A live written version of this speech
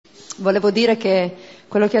Volevo dire che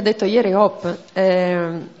quello che ha detto ieri Hope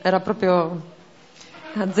era proprio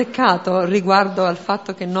azzeccato riguardo al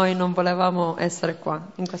fatto che noi non volevamo essere qua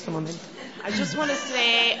in questo momento. I just want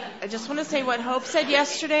to say what Hope said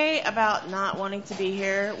yesterday about not wanting to be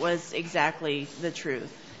here was exactly the truth.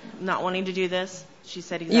 Not wanting to do this, she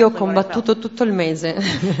said exactly Io ho what I combattuto felt. tutto il mese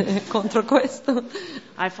contro questo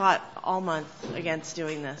I fought all month against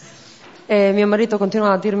doing this. e mio marito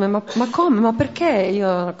continuava a dirmi ma come, ma perché?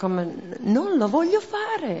 Io come non lo voglio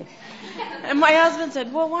fare. And my husband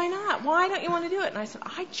said, well, why not? Why don't you want to do it? And I said,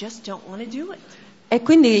 I just don't want to do it. E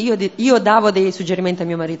quindi io davo dei suggerimenti a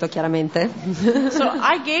mio marito, chiaramente. So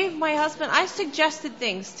I suggested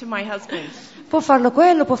things to my husband. Può farlo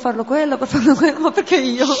quello, ma perché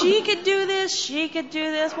io? She could do this. Why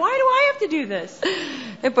do I have to do this?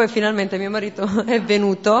 E poi finalmente mio marito è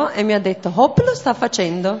venuto e mi ha detto, Hope lo sta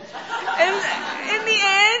facendo. And in the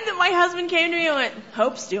end, my husband came to me and went,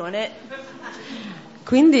 Hope's doing it.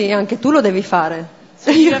 Quindi anche tu lo devi fare.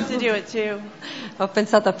 So you have to do it too. Ho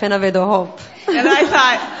pensato appena vedo Hope. And I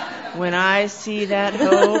thought, when I see that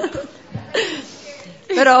Hope.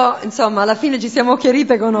 Però, insomma, alla fine ci siamo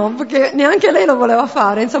chiarite con Hope che neanche lei lo voleva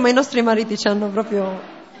fare. Insomma, i nostri mariti ci hanno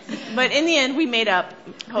proprio... But in the end, we made up,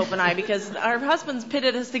 Hope and I, because our husbands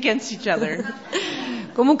pitted us against each other.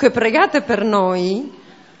 Comunque pregate per noi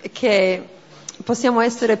che possiamo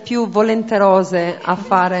essere più volenterose a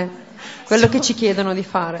fare quello che ci chiedono di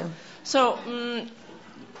fare. So,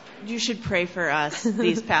 you should pray for us,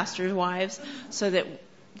 these pastors' wives, so that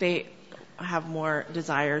they have more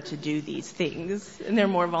desire to do these things and they're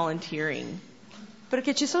more volunteering.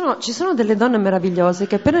 Perché ci sono delle donne meravigliose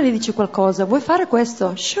che appena gli dici qualcosa, vuoi fare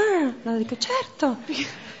questo? Sure, la dico certo.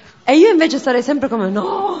 E io invece sarei sempre come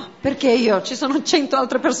no, perché io ci sono 100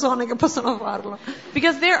 altre persone che possono farlo.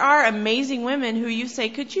 Because there are amazing women who you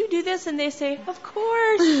say, could you do this? And they say, of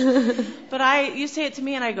course. But you say it to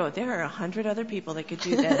me and I go, there are 100 other people that could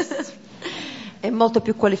do this. E molto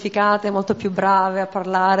più qualificate, molto più brave a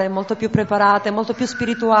parlare, molto più preparate, molto più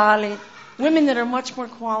spirituali. Women that are much more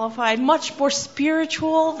qualified, much more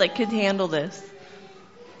spiritual, that could handle this.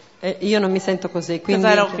 E io non mi sento così, quindi...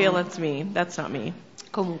 Because I don't feel it's me. That's not me.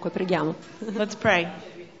 Comunque, preghiamo. Let's pray.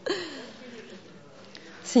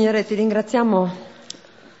 Signore, ti ringraziamo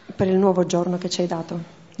per il nuovo giorno che ci hai dato.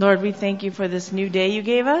 Lord, we thank you for this new day you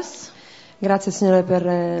gave us. Grazie, Signore, per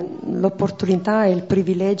l'opportunità e il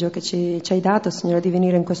privilegio che ci hai dato, Signore, di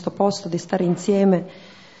venire in questo posto, di stare insieme,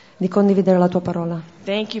 di condividere la tua parola.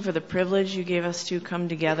 Thank you for the privilege you gave us to come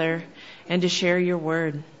together and to share your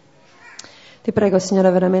word. Ti prego, Signore,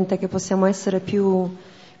 veramente che possiamo essere più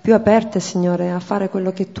aperte, Signore, a fare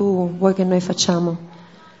quello che tu vuoi che noi facciamo.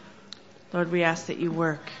 Lord, we ask that you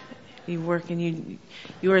work and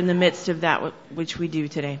you are in the midst of that which we do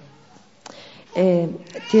today. E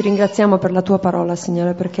ti ringraziamo per la tua parola,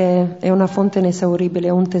 Signore, perché è una fonte inesauribile,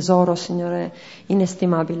 è un tesoro, Signore,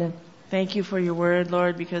 inestimabile. Thank you for your word,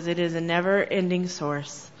 Lord, because it is a never-ending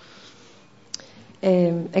source.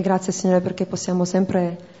 E grazie, Signore, perché possiamo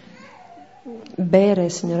sempre bere,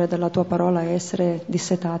 Signore, della tua parola e essere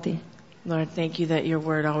dissetati. Lord, thank you that your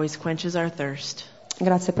word always quenches our thirst.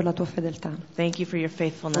 Grazie per la tua fedeltà. Thank you for your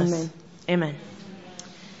faithfulness. Amen.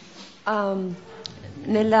 Amen.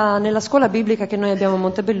 Nella scuola biblica che noi abbiamo a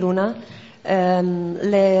Montebelluna,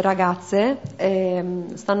 le ragazze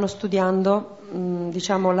stanno studiando,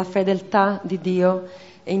 diciamo, la fedeltà di Dio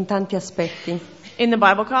in tanti aspetti. In the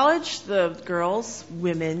Bible college, the girls,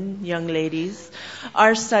 women, young ladies,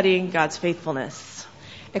 are studying God's faithfulness.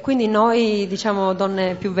 E quindi noi, diciamo,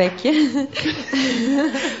 donne più vecchie,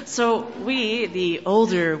 So we, the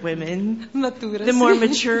older women, mature, the more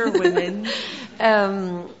mature women,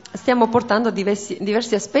 stiamo portando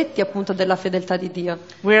diversi aspetti appunto della fedeltà di Dio.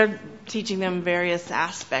 we're teaching them various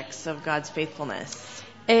aspects of God's faithfulness.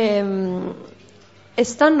 E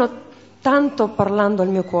stanno tanto parlando al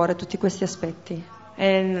mio cuore tutti questi aspetti.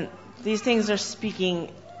 And these things are speaking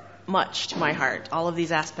much to my heart. All of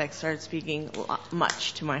these aspects are speaking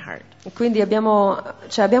much to my heart. E quindi abbiamo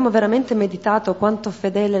veramente meditato quanto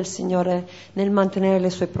fedele è il Signore nel mantenere le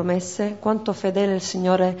sue promesse, quanto fedele è il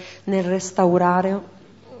Signore nel restaurare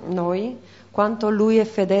noi, quanto Lui è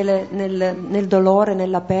fedele nel dolore,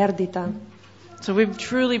 nella perdita. So we've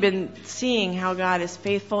truly been seeing how God is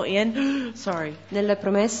faithful in, Nelle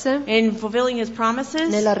promesse, in fulfilling His promises,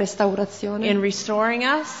 nella restaurazione, in restoring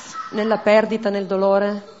us, nella perdita, nel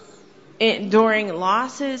dolore, during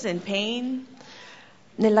losses and pain,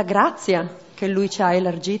 nella grazia che Lui ci ha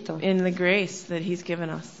elargito. in the grace that He's given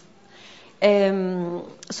us.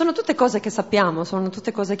 Sono tutte cose che sappiamo, sono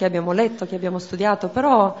tutte cose che abbiamo letto, che abbiamo studiato,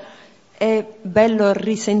 però è bello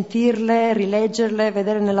risentirle, rileggerle,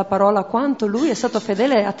 vedere nella parola quanto lui è stato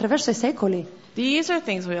fedele attraverso i secoli. These are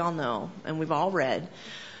things we all know and we've all read,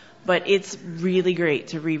 but it's really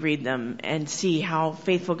great to reread them and see how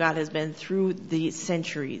faithful God has been through the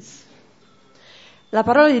centuries. La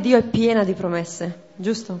parola di Dio è piena di promesse,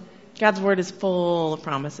 giusto? God's word is full of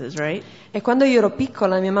promises, right? E quando io ero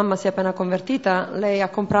piccola, mia mamma si è appena convertita, lei ha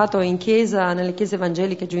comprato in chiesa, nelle chiese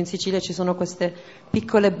evangeliche giù in Sicilia ci sono queste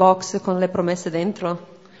piccole box con le promesse dentro.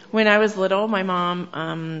 When I was little, my mom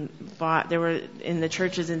bought, there were, in the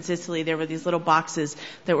churches in Sicily, there were these little boxes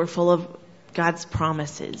that were full of God's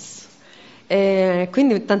promises. E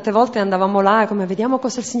quindi tante volte andavamo là e come vediamo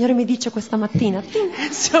cosa il Signore mi dice questa mattina.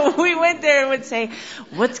 So we went there and would say,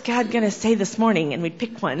 what's God going to say this morning? And we'd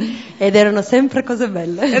pick one. Ed erano sempre cose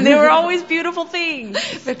belle. And they were always beautiful things.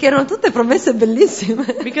 Perché erano tutte promesse bellissime.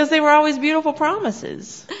 Because they were always beautiful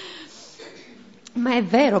promises. Ma è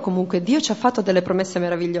vero comunque, Dio ci ha fatto delle promesse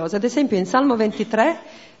meravigliose. Ad esempio in Salmo 23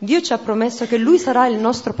 Dio ci ha promesso che Lui sarà il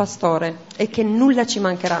nostro pastore e che nulla ci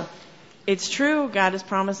mancherà. It's true, God has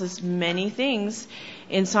promised us many things.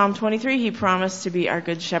 In Psalm 23, He promised to be our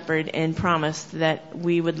good shepherd and promised that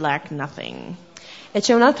we would lack nothing. E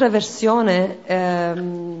c'è un'altra versione,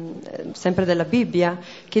 sempre della Bibbia,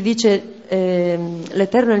 che dice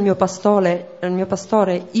l'Eterno è il mio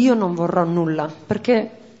pastore, io non vorrò nulla,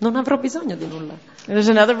 perché non avrò bisogno di nulla. There's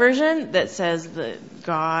another version that says that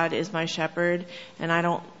God is my shepherd and I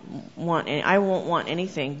won't want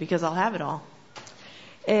anything because I'll have it all.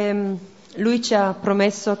 Lui ci ha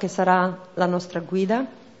promesso che sarà la nostra guida,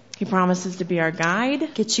 He promises to be our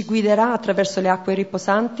guide che ci guiderà attraverso le acque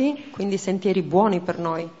riposanti, quindi sentieri buoni per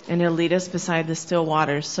noi. and He'll lead us beside the still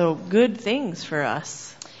waters. So good things for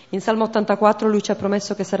us. In Salmo 84 lui ci ha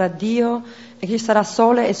promesso che sarà Dio e che ci sarà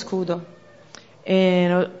sole e scudo.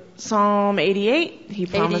 In Psalm 88, He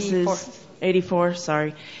promises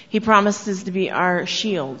 84, He promises to be our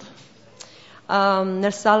shield.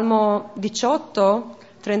 Nel Salmo 18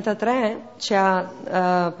 33 ci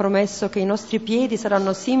ha promesso che i nostri piedi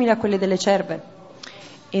saranno simili a quelli delle cerve.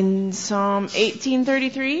 In Psalm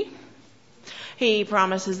 18:33, He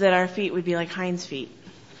promises that our feet would be like hinds' feet.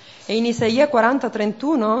 E in Isaia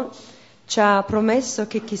 40:31 ci ha promesso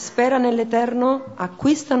che chi spera nell'Eterno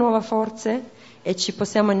acquista nuove forze e ci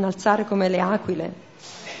possiamo innalzare come le aquile.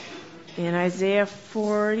 In Isaiah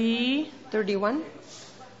 31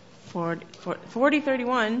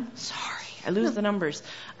 40:31, sorry, I lose the numbers.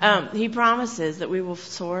 He promises that we will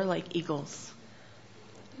soar like eagles.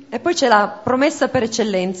 E poi c'è la promessa per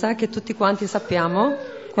eccellenza che tutti quanti sappiamo,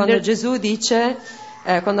 quando Gesù dice,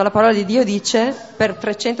 quando la parola di Dio dice per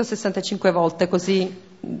 365 volte, così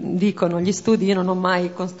dicono gli studi, io non ho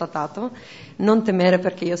mai constatato, non temere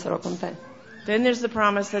perché io sarò con te. Then there's the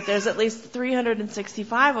promise that there's at least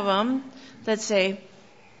 365 of them that say,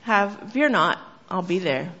 fear not, I'll be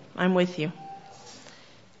there, I'm with you.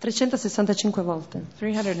 365 volte.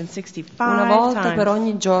 365 Una volta times. per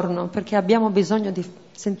ogni giorno, perché abbiamo bisogno di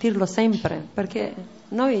sentirlo sempre, perché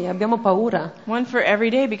noi abbiamo paura. One for every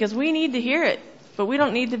day because we need to hear it, but we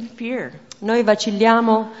don't need to fear. Noi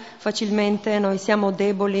vacilliamo facilmente, noi siamo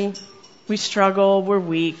deboli, We struggle, we're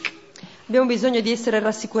weak. abbiamo bisogno di essere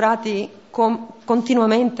rassicurati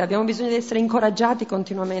continuamente, abbiamo bisogno di essere incoraggiati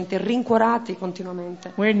continuamente, rincuorati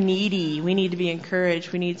continuamente. We're needy. We need to be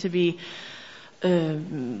encouraged. We need to be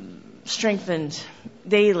strengthened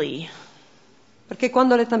daily. Perché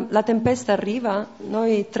quando la tempesta arriva,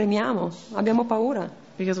 noi tremiamo, abbiamo paura.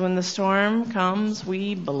 Because when the storm comes,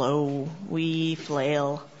 we blow, we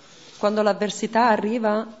flail. Quando l'avversità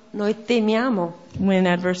arriva, noi temiamo. When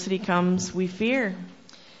adversity comes, we fear.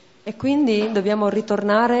 E quindi dobbiamo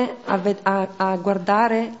ritornare a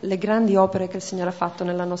guardare le grandi opere che il Signore ha fatto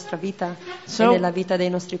nella nostra vita e nella vita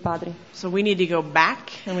dei nostri padri. So we need to go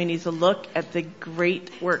back and we need to look at the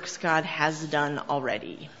great works God has done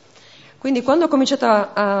already. Quindi quando ho cominciato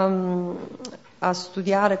a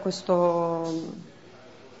studiare questo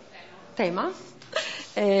tema,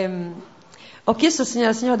 ho chiesto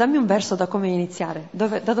al Signore, dammi un verso da come iniziare,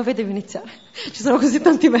 da dove devo iniziare? Ci sono così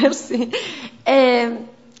tanti versi. E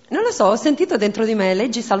non lo so, ho sentito dentro di me,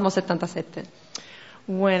 leggi Salmo 77.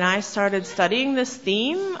 When I started studying this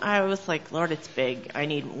theme, I was like, Lord, it's big. I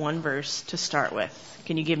need one verse to start with.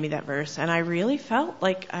 Can you give me that verse? And I really felt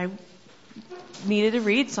like I needed to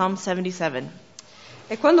read Psalm 77.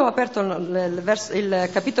 E quando ho aperto il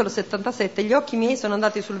capitolo 77, gli occhi miei sono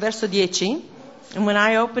andati sul verso 10. And when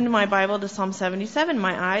I opened my Bible to Psalm 77,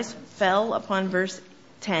 my eyes fell upon verse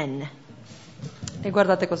 10. E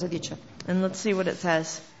guardate cosa dice. And let's see what it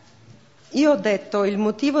says. Io ho detto, il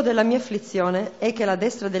motivo della mia afflizione è che la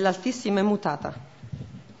destra dell'Altissimo è mutata.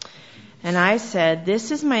 And I said,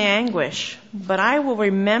 "This is my anguish, but I will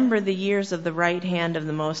remember the years of the right hand of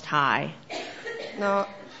the Most High." No,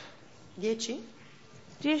 10?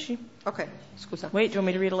 10. Ok, scusa. Wait, do you want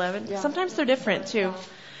me to read 11? Yeah. Sometimes they're different too.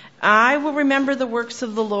 I will remember the works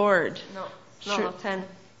of the Lord. No, Sure. 10.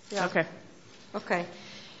 Yeah. Okay. Ok.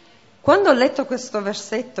 Quando ho letto questo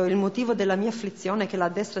versetto, il motivo della mia afflizione, che la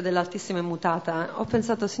destra dell'Altissimo è mutata, ho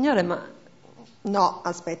pensato, Signore, ma no,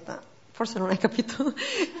 aspetta, forse non hai capito.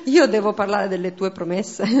 Io devo parlare delle tue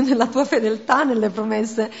promesse, della tua fedeltà nelle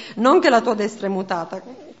promesse, non che la tua destra è mutata.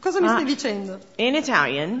 Cosa mi stai dicendo? In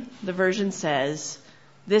Italian, the version says,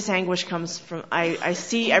 "This anguish comes from, I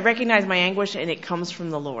recognize my anguish and it comes from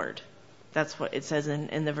the Lord." That's what it says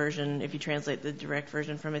in the version, if you translate the direct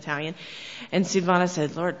version from Italian. And Silvana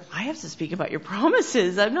said, "Lord, I have to speak about your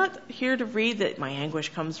promises. I'm not here to read that my anguish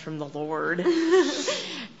comes from the Lord."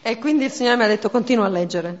 E quindi il Signore mi ha detto, continua a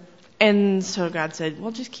leggere. And so God said,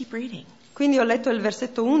 "Well, just keep reading." Quindi ho letto il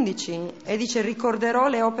versetto 11 e dice, ricorderò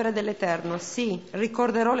le opere dell'Eterno, sì,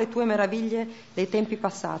 ricorderò le tue meraviglie dei tempi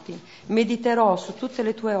passati, mediterò su tutte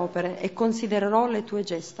le tue opere e considererò le tue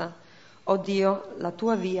gesta. Oh Dio, la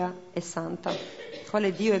tua via è santa.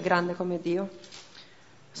 Quale Dio è grande come Dio?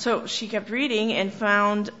 So she kept reading and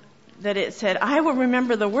found that it said, "I will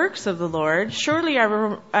remember the works of the Lord. Surely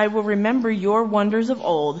I will remember your wonders of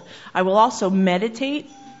old. I will also meditate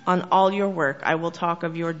on all your work. I will talk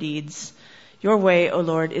of your deeds. Your way, O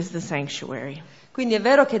Lord, is the sanctuary." Quindi è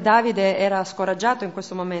vero che Davide era scoraggiato in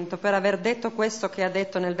questo momento per aver detto questo che ha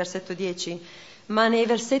detto nel versetto 10, ma nei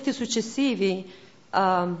versetti successivi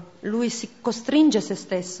lui si costringe se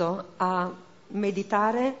stesso a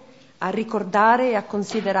meditare, a ricordare e a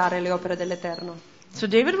considerare le opere dell'Eterno. So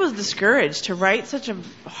David was discouraged to write such a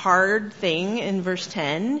hard thing in verse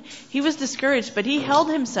 10. He was discouraged, but he held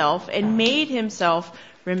himself and made himself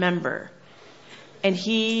remember. And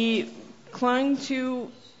he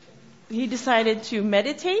decided to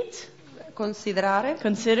meditate, Considerare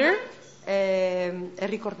consider, e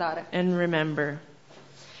ricordare. and remember.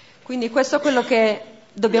 Quindi questo è quello che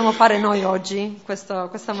dobbiamo fare noi oggi, questa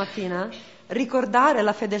mattina, ricordare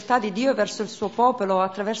la fedeltà di Dio verso il suo popolo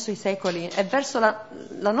attraverso i secoli e verso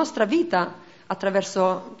la nostra vita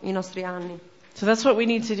attraverso i nostri anni. So that's what we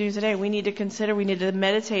need to do today. We need to consider, we need to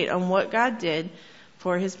meditate on what God did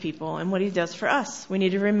for His people and what He does for us. We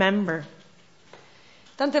need to remember.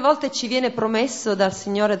 Tante volte ci viene promesso dal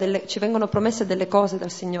Signore, ci vengono promesse delle cose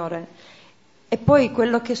dal Signore e poi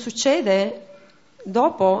quello che succede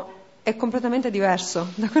dopo è completamente diverso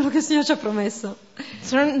da quello che il Signore ci ha promesso.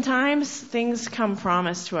 Certain times things come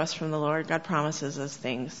promised to us from the Lord. God promises us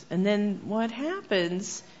things. And then what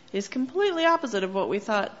happens is completely opposite of what we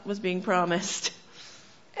thought was being promised.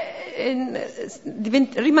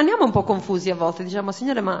 Rimaniamo un po' confusi a volte, diciamo,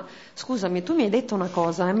 Signore, ma scusami, tu mi hai detto una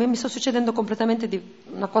cosa e mi sta succedendo completamente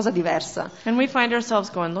una cosa diversa. And we find ourselves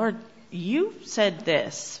going, "Lord, you said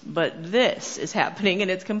this, but this is happening and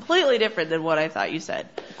it's completely different than what I thought you said."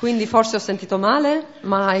 Quindi forse ho sentito male,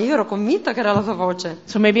 ma io ero convinta che era la tua voce.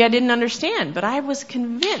 So maybe I didn't understand, but I was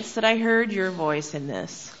convinced that I heard your voice in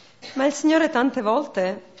this. Ma il Signore tante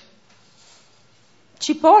volte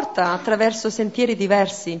ci porta attraverso sentieri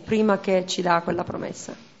diversi prima che ci dà quella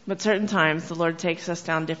promessa. But certain times the Lord takes us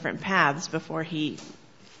down different paths before He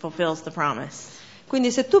fulfills the promise. Quindi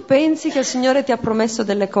se tu pensi che il Signore ti ha promesso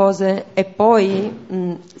delle cose e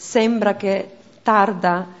poi sembra che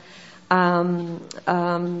tarda a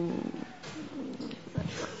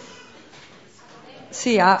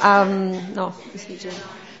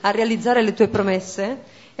realizzare le tue promesse,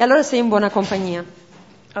 e allora sei in buona compagnia.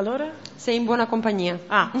 Allora? Sei in buona compagnia.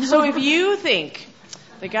 So if you think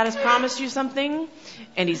that God has promised you something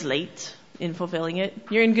and He's late in fulfilling it,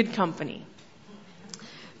 you're in good company.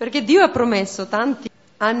 Perché Dio ha promesso tanti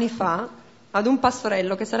anni fa ad un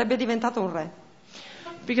pastorello che sarebbe diventato un re.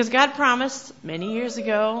 Because God promised many years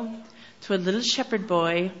ago to a little shepherd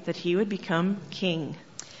boy that he would become king.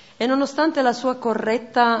 E nonostante la sua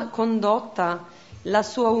corretta condotta, la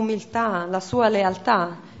sua umiltà, la sua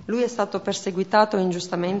lealtà, lui è stato perseguitato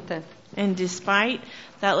ingiustamente. And despite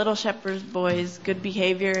that little shepherd boy's good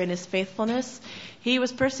behavior and his faithfulness, he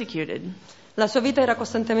was persecuted. La sua vita era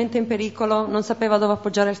costantemente in pericolo, non sapeva dove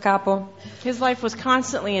appoggiare il capo. His life was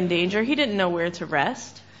constantly in danger. He didn't know where to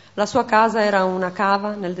rest. La sua casa era una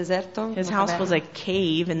cava nel deserto. His house was a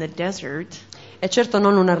cave in the desert. E certo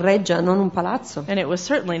non una reggia, non un palazzo. And it was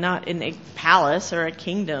certainly not in a palace or a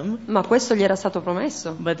kingdom. Ma questo gli era stato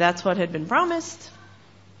promesso. But that's what had been promised.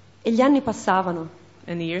 E gli anni passavano.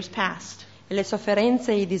 And the years passed. E le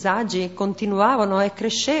sofferenze e i disagi continuavano e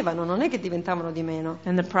crescevano, non è che diventavano di meno.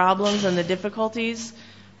 And the problems and the difficulties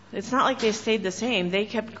It's not like they stayed the same. They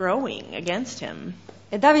kept growing against him.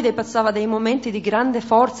 E Davide passava dei momenti di grande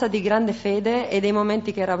forza, di grande fede e dei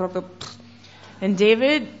momenti che era proprio... And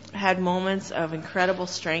David had moments of incredible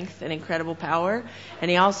strength and incredible power, and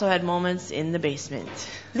he also had moments in the basement.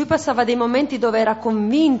 Lui passava dei momenti dove era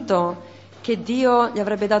convinto che Dio gli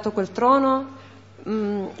avrebbe dato quel trono,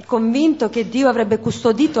 convinto che Dio avrebbe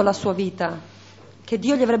custodito la sua vita, che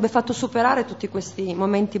Dio gli avrebbe fatto superare tutti questi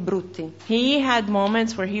momenti brutti. He had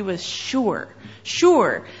moments where he was sure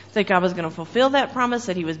that God was going to fulfill that promise,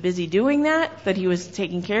 that he was busy doing that he was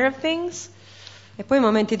taking care of things. E poi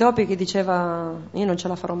momenti dopo che diceva, io non ce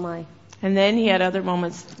la farò mai. And then he had other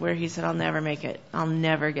moments where he said, I'll never make it. I'll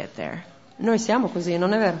never get there. Noi siamo così,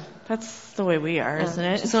 non è vero? That's the way we are, isn't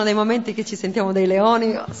it? Ci sono dei momenti che ci sentiamo dei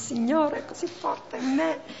leoni, oh, Signore, è così forte in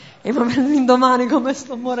me. E l'indomani come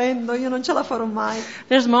sto morendo, io non ce la farò mai.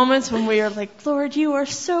 There's moments when we are like, Lord, you are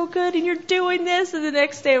so good and you're doing this. And the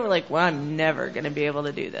next day we're like, well, I'm never going to be able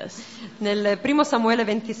to do this. Nel primo Samuele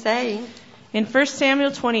 26, In 1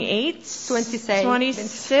 Samuel 26. 26.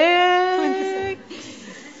 26.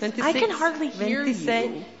 I can hardly hear 26.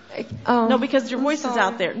 you. Oh, No, because your I'm voice is sorry.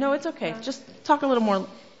 out there. No, it's okay. Just talk a little more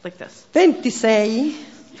like this. 26,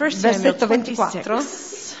 1 Samuel versetto 24.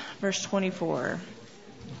 26, verse 24.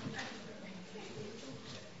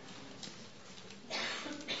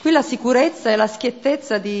 Qui la sicurezza e la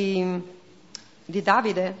schiettezza di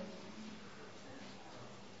Davide.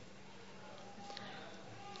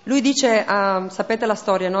 Lui dice, sapete la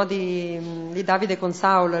storia, no, di Davide con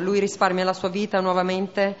Saul, lui risparmia la sua vita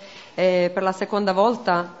nuovamente per la seconda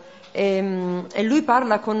volta e lui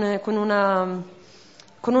parla con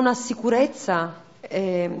una sicurezza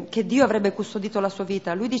che Dio avrebbe custodito la sua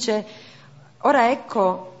vita. Lui dice, ora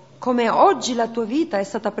ecco come oggi la tua vita è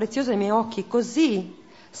stata preziosa ai miei occhi, così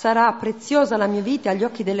sarà preziosa la mia vita agli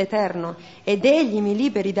occhi dell'Eterno ed egli mi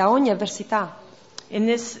liberi da ogni avversità. In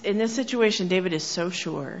this situation, David is so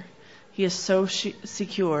sure. He is so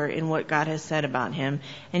secure in what God has said about him.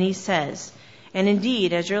 And he says, and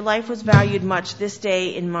indeed, as your life was valued much this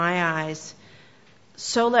day in my eyes,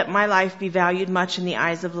 so let my life be valued much in the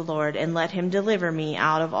eyes of the Lord, and let him deliver me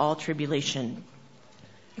out of all tribulation.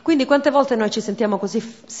 E quindi quante volte noi ci sentiamo così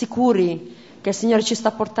sicuri che il Signore ci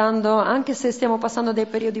sta portando, anche se stiamo passando dei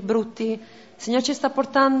periodi brutti, il Signore ci sta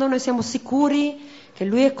portando, noi siamo sicuri che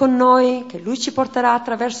Lui è con noi, che Lui ci porterà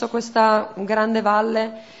attraverso questa grande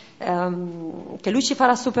valle, che Lui ci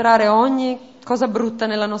farà superare ogni cosa brutta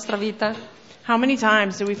nella nostra vita. How many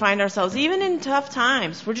times do we find ourselves, even in tough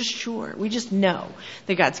times, we're just sure, we just know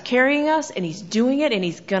that God's carrying us and He's doing it and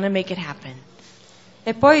He's gonna make it happen.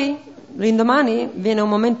 E poi l'indomani viene un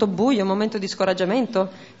momento buio, un momento di scoraggiamento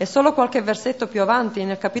e solo qualche versetto più avanti,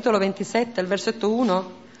 nel capitolo 27, il versetto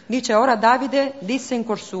 1, dice: ora Davide disse in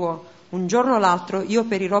cuor suo, un giorno o l'altro io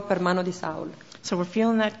perirò per mano di Saul. So we're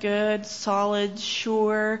feeling that good, solid,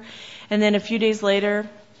 sure. And then a few days later,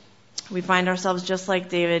 we find ourselves just like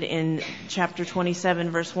David in chapter 27,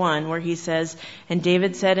 verse 1, where he says, and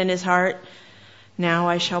David said in his heart, now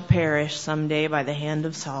I shall perish someday by the hand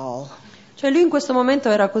of Saul. Cioè lui in questo momento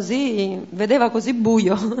era così, vedeva così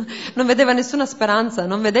buio, non vedeva nessuna speranza,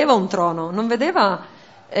 non vedeva un trono, non vedeva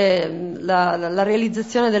la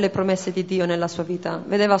realizzazione delle promesse di Dio nella sua vita,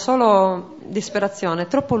 vedeva solo disperazione,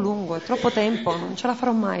 troppo lungo, è troppo tempo, non ce la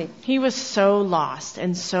farò mai. He was so lost,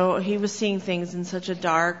 and so he was seeing things in such a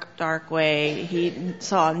dark, dark way. He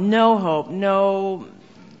saw no hope,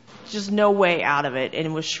 just no way out of it,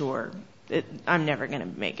 and was sure, I'm never going to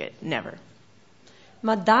make it, never.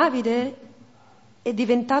 Ma Davide è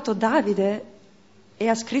diventato Davide e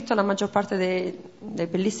ha scritto la maggior parte dei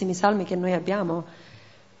bellissimi salmi che noi abbiamo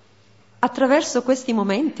attraverso questi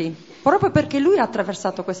momenti, proprio perché lui ha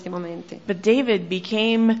attraversato questi momenti. But David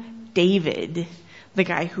became David, the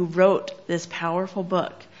guy who wrote this powerful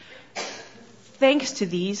book, thanks to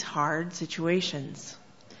these hard situations.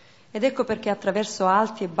 Ed ecco perché attraverso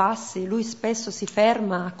alti e bassi lui spesso si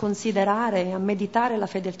ferma a considerare e a meditare la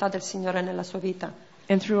fedeltà del Signore nella sua vita.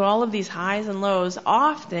 And through all of these highs and lows,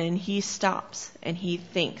 often he stops and he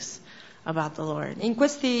thinks about the Lord. In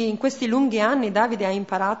questi lunghi anni Davide ha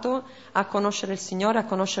imparato a conoscere il Signore, a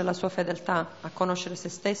conoscere la sua fedeltà, a conoscere se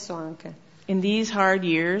stesso anche. In these hard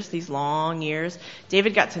years, these long years,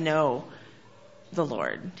 David got to know the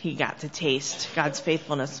Lord. He got to taste God's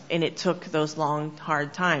faithfulness, and it took those long,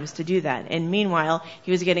 hard times to do that. And meanwhile,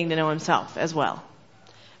 he was getting to know himself as well.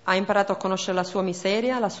 Ha imparato a conoscere la sua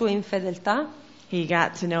miseria, la sua infedeltà. He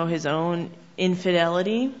got to know his own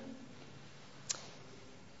infidelity.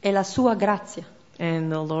 E la sua grazia.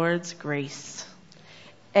 And the Lord's grace.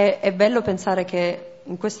 È bello pensare che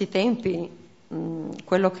in questi tempi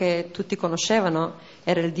quello che tutti conoscevano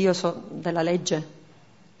era il Dio della legge.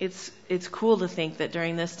 It's cool to think that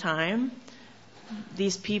during this time,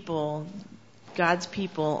 these people, God's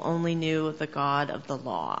people, only knew the God of the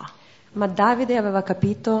law. Ma Davide aveva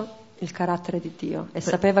capito il carattere di Dio e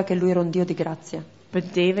sapeva che lui era un Dio di grazia. But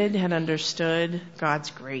David had understood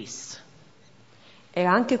God's grace. E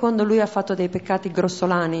anche quando lui ha fatto dei peccati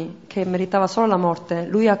grossolani che meritava solo la morte,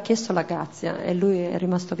 lui ha chiesto la grazia e lui è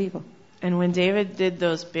rimasto vivo. And when David did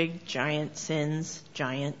those big giant sins,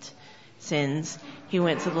 he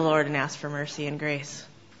went to the Lord and asked for mercy and grace.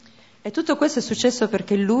 E tutto questo è successo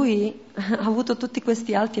perché lui ha avuto tutti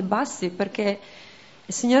questi alti e bassi, perché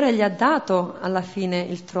il Signore gli ha dato alla fine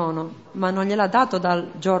il trono, ma non gliel'ha dato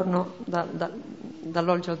dall'oggi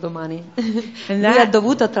al domani. Lui ha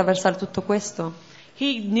dovuto attraversare tutto questo.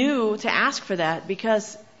 He knew to ask for that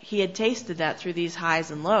because he had tasted that through these highs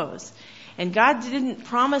and lows. And God didn't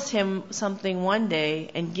promise him something one day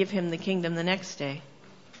and give him the kingdom the next day.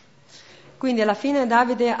 Quindi alla fine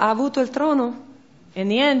Davide ha avuto il trono? In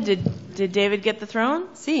the end, did David get the throne?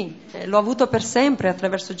 Sì, l'ho avuto per sempre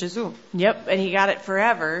attraverso Gesù. Yep, and he got it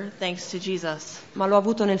forever thanks to Jesus. Ma l'ho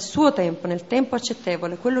avuto nel suo tempo, nel tempo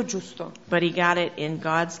accettevole, quello giusto. But he got it in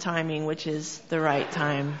God's timing, which is the right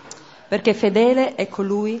time. Perché fedele è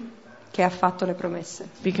colui che ha fatto le promesse.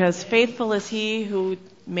 Because faithful is he who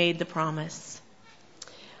made the promise.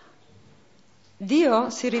 Dio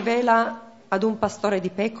si rivela ad un pastore di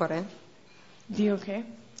pecore. Dio, okay?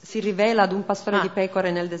 Si rivela ad un pastore di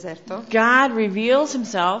pecore nel deserto. God reveals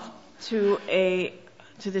himself to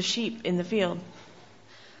the sheep in the field.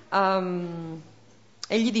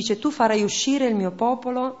 E gli dice: tu farai uscire il mio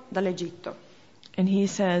popolo dall'Egitto. And he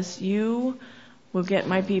says, you will get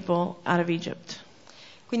my people out of Egypt.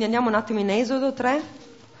 Quindi andiamo un attimo in Esodo 3.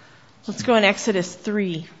 Let's go in Exodus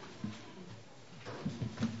 3.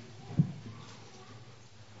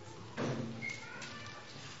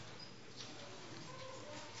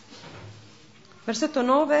 Versetto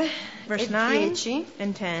 9 Verse e 9 10.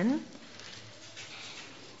 and 10.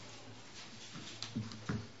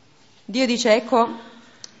 Dio dice: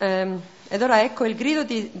 ed ora ecco il grido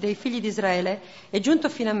dei figli di Israele è giunto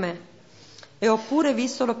fino a me, e ho pure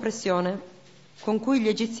visto l'oppressione con cui gli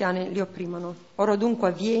egiziani li opprimono. Ora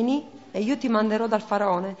dunque vieni e io ti manderò dal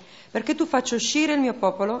faraone, perché tu faccia uscire il mio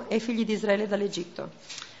popolo e i figli di Israele dall'Egitto.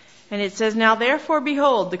 And it says, now therefore,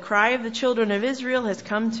 behold, the cry of the children of Israel has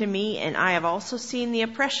come to me, and I have also seen the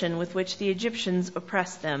oppression with which the Egyptians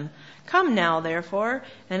oppress them. Come now, therefore,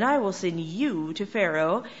 and I will send you to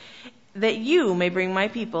Pharaoh, that you may bring my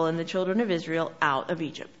people and the children of Israel out of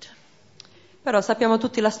Egypt. Però sappiamo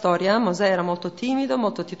tutti la storia. Mosè era molto timido,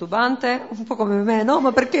 molto titubante, un po' come me, no?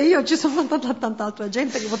 Ma perché io? Ci sono tanta altra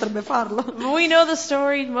gente che potrebbe farlo. We know the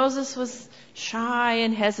story. Moses was shy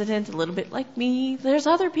and hesitant, a little bit like me. There's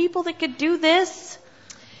other people that could do this.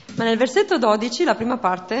 Ma nel versetto 12, la prima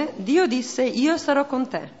parte, Dio disse: io sarò con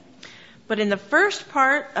te. But in the first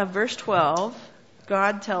part of verse 12,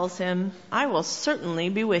 God tells him, I will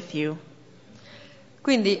certainly be with you.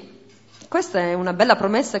 Quindi questa è una bella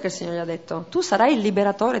promessa che il Signore gli ha detto: tu sarai il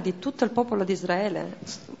liberatore di tutto il popolo di Israele.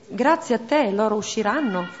 Grazie a te loro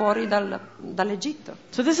usciranno fuori dall'Egitto.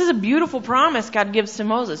 So this is a beautiful promise God gives to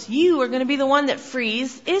Moses. You are going to be the one that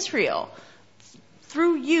frees Israel.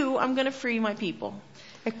 Through you, I'm going to free my people.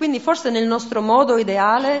 E quindi forse nel nostro modo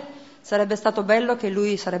ideale sarebbe stato bello che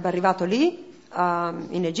lui sarebbe arrivato lì,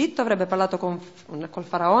 in Egitto, avrebbe parlato col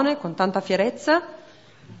faraone con tanta fierezza.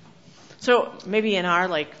 So maybe in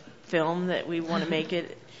our film that we want to make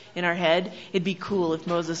it in our head, it'd be cool if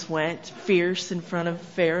Moses went fierce in front of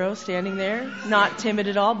Pharaoh standing there, not timid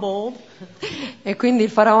at all, bold. E quindi il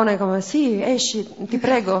faraone come: sì, esci, ti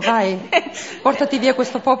prego, vai, portati via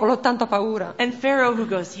questo popolo, ho tanta paura. And Pharaoh who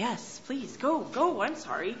goes, yes, please, go, I'm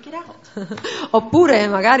sorry, get out. Oppure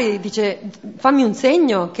magari dice: fammi un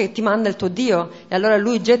segno che ti manda il tuo Dio, e allora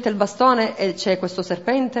lui getta il bastone e c'è questo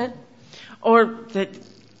serpente. Or that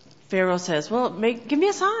Pharaoh says, well, give me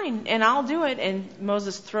a sign and I'll do it. And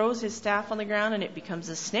Moses throws his staff on the ground and it becomes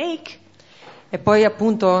a snake. E poi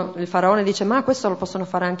appunto il faraone dice: ma questo lo possono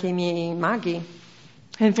fare anche i miei maghi.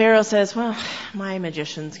 And Pharaoh says, well, my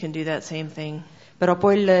magicians can do that same thing. Però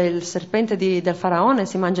poi il serpente del faraone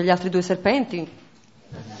si mangia gli altri due serpenti.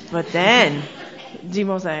 But then, di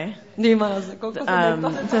Mosè, di Mosè,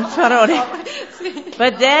 the faraone. Sì.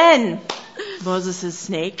 But then, Moses'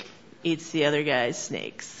 snake eats the other guy's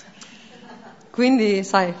snakes. Quindi,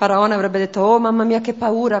 sai, Faraone avrebbe detto: oh mamma mia che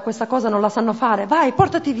paura, questa cosa non la sanno fare, vai,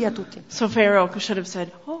 portati via tutti. So Pharaoh should have said,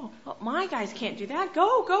 oh, my guys can't do that.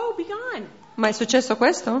 Go, be gone. Ma è successo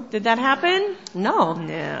questo? Did that happen? No,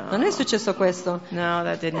 No. non è successo questo. No,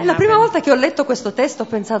 that didn't È la happen. prima volta che ho letto questo testo ho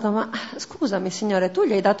pensato, ma scusami signore, tu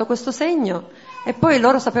gli hai dato questo segno e poi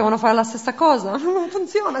loro sapevano fare la stessa cosa. Non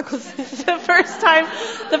funziona così. The first time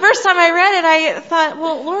I read it, I thought,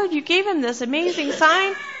 well, Lord, you gave him this amazing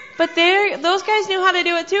sign, but those guys knew how to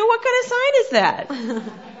do it too. What kind of sign is that?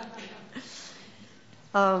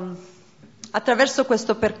 Attraverso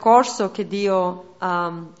questo percorso che Dio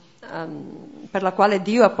per la quale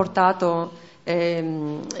Dio ha portato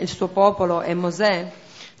il suo popolo e Mosè,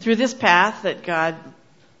 Through this path that God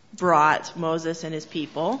brought Moses and his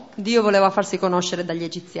people, Dio voleva farsi conoscere dagli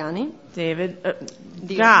egiziani,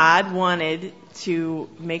 God wanted to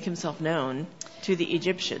make himself known to the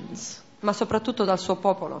Egyptians, ma soprattutto dal suo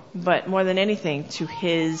popolo. but more than anything to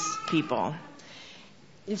his people.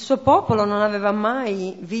 Il suo popolo non aveva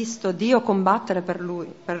mai visto Dio combattere per lui,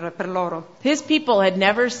 per loro. His people had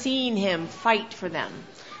never seen him fight for them.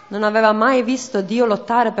 Non aveva mai visto Dio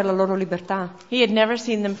lottare per la loro libertà. He had never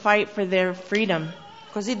seen them fight for their freedom.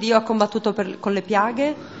 Così Dio ha combattuto con le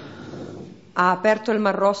piaghe, ha aperto il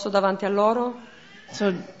Mar Rosso davanti a loro,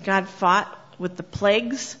 So God fought with the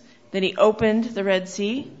plagues, then he opened the Red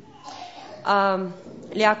Sea.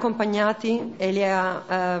 li ha accompagnati e li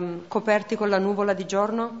ha coperti con la nuvola di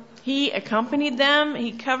giorno, He accompanied them,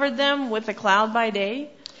 he covered them with a cloud by day.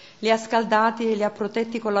 li ha scaldati e li ha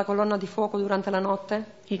protetti con la colonna di fuoco durante la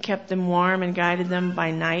notte, He kept them warm and guided them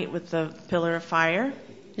by night with the pillar of fire.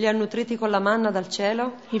 li ha nutriti con la manna dal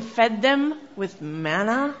cielo, He fed them with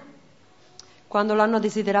manna. quando l'hanno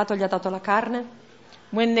desiderato gli ha dato la carne,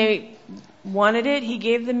 When they wanted it, he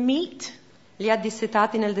gave them meat. li ha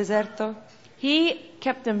dissetati nel deserto. He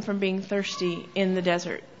kept them from being thirsty in the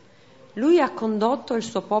desert. Lui ha condotto il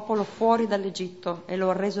suo popolo fuori dall'Egitto e lo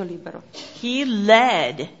ha reso libero. He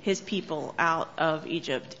led his people out of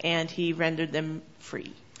Egypt and he rendered them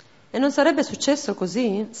free. E non sarebbe successo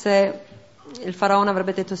così se il faraone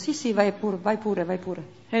avrebbe detto sì, vai pure.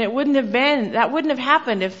 And that wouldn't have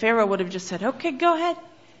happened if Pharaoh would have just said, okay, go ahead.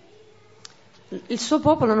 Il suo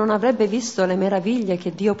popolo non avrebbe visto le meraviglie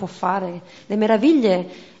che Dio può fare, le meraviglie,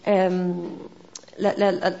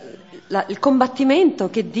 il combattimento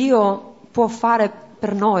che Dio può fare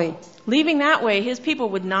per noi. Leaving that way, his people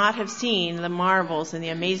would not have seen the marvels and the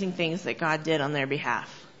amazing things that God did on their behalf.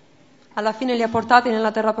 Alla fine li ha portati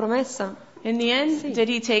nella terra promessa. In the end, did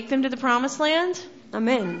he take them to the promised land?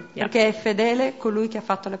 Amen. Yeah. Perché è fedele colui che ha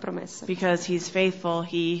fatto le promesse. Because he's faithful,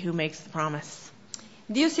 he who makes the promise.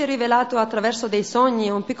 Dio si è rivelato attraverso dei sogni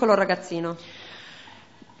a un piccolo ragazzino.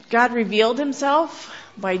 God revealed himself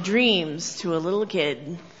by dreams to a little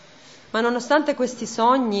kid. Ma nonostante questi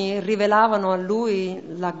sogni rivelavano a lui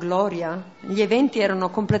la gloria, gli eventi erano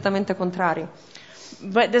completamente contrari.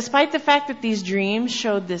 But despite the fact that these dreams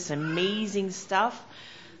showed this amazing stuff,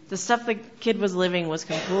 the stuff the kid was living was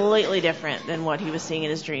completely different than what he was seeing in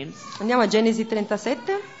his dreams. Andiamo a Genesi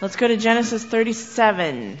 37. Let's go to Genesis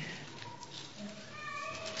 37.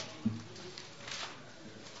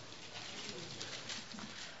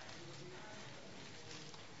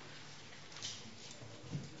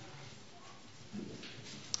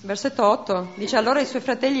 Versetto 8 dice: allora i suoi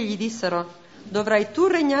fratelli gli dissero: dovrai tu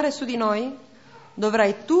regnare su di noi?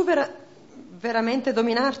 Dovrai tu veramente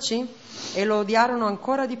dominarci? E lo odiarono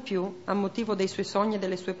ancora di più a motivo dei suoi sogni e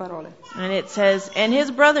delle sue parole. And it says, and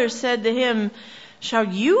his brothers said to him, shall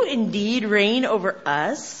you indeed reign over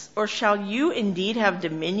us? Or shall you indeed have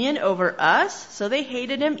dominion over us? So they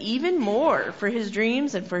hated him even more for his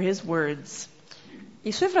dreams and for his words.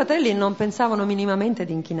 I suoi fratelli non pensavano minimamente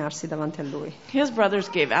di inchinarsi davanti a lui. His brothers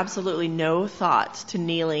gave absolutely no thought to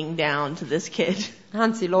kneeling down to this kid.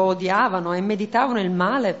 Anzi, lo odiavano e meditavano il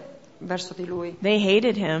male verso di lui. They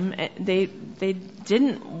hated him. They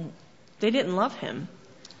didn't love him.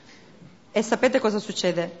 E sapete cosa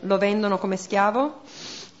succede? Lo vendono come schiavo,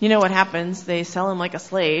 You know what happens? They sell him like a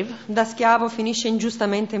slave. da schiavo finisce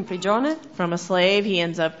ingiustamente in prigione. From a slave, he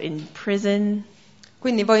ends up in prison.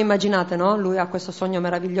 Quindi voi immaginate, no? Lui ha questo sogno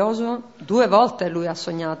meraviglioso, 2 volte lui ha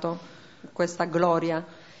sognato questa gloria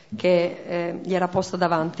che gli era posta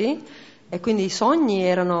davanti, e quindi i sogni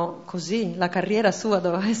erano così, la carriera sua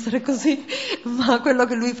doveva essere così, ma quello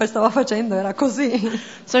che lui stava facendo era così.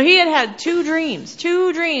 So he had 2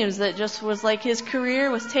 dreams that just was like his career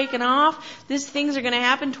was taken off. These things are going to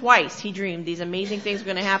happen twice. He dreamed these amazing things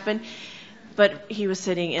were going to happen, but he was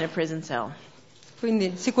sitting in a prison cell.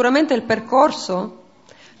 Quindi sicuramente il percorso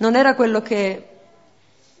non era quello che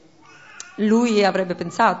lui avrebbe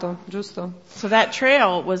pensato, giusto? So that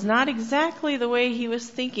trail was not exactly the way he was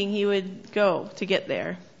thinking he would go to get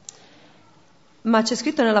there. Ma c'è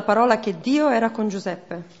scritto nella parola che Dio era con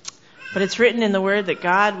Giuseppe. But it's written in the word that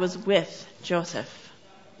God was with Joseph.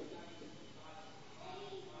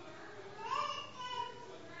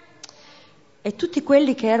 E tutti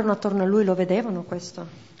quelli che erano attorno a lui lo vedevano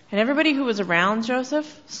questo. And everybody who was around Joseph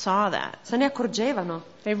saw that. Se ne accorgevano.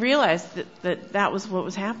 They realized that was what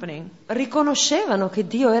was happening. Riconoscevano che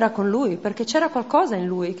Dio era con lui, perché c'era qualcosa in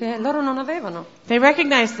lui che loro non avevano. They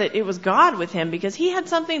recognized that it was God with him because he had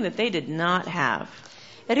something that they did not have.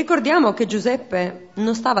 E ricordiamo che Giuseppe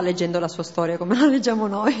non stava leggendo la sua storia come la leggiamo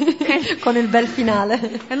noi, con il bel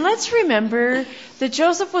finale. And let's remember that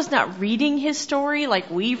Joseph was not reading his story like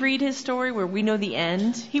we read his story where we know the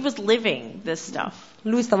end. He was living this stuff.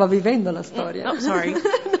 Lui stava vivendo la storia. Oh, sorry.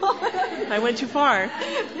 No. I went too far.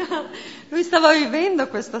 Lui stava vivendo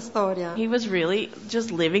questa storia. He was really just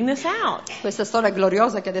living this out. Questa storia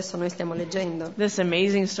gloriosa che adesso noi stiamo leggendo. This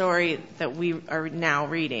amazing story that we are now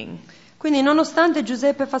reading. Quindi nonostante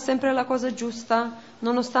Giuseppe fa sempre la cosa giusta,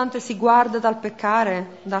 nonostante si guarda dal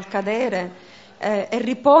peccare, dal cadere e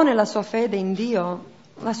ripone la sua fede in Dio,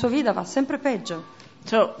 la sua vita va sempre peggio.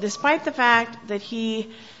 So, despite the fact that he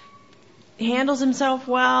handles himself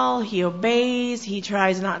well, he obeys, he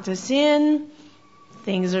tries not to sin,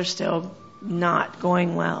 things are still not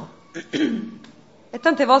going well. E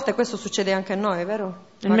tante volte questo succede anche a noi, vero?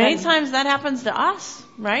 And many times that happens to us,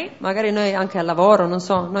 right? Magari noi anche al lavoro, non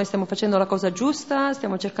so, noi stiamo facendo la cosa giusta,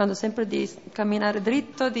 stiamo cercando sempre di camminare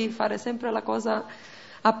dritto, di fare sempre la cosa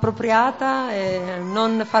appropriata e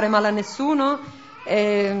non fare male a nessuno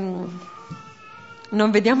e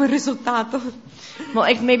non vediamo il risultato. Well,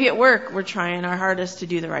 like maybe at work we're trying our hardest to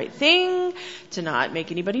do the right thing, to not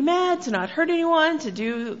make anybody mad, to not hurt anyone,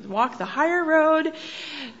 to walk the higher road,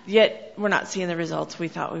 yet we're not seeing the results we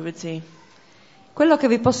thought we would see. Quello che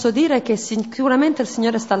vi posso dire è che sicuramente il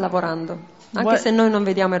Signore sta lavorando, anche se noi non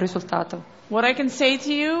vediamo il risultato. What I can say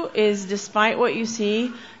to you is, despite what you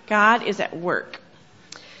see, God is at work.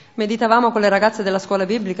 Meditavamo con le ragazze della scuola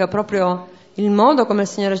biblica proprio il modo come il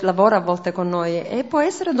Signore lavora a volte con noi e può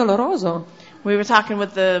essere doloroso. We were talking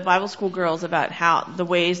with the Bible school girls about how the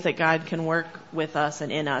ways that God can work with us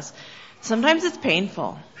and in us. Sometimes it's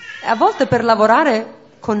painful. E a volte per lavorare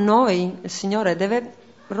con noi il Signore deve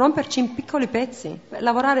romperci in piccoli pezzi,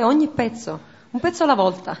 lavorare ogni pezzo, un pezzo alla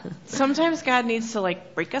volta. Sometimes God needs to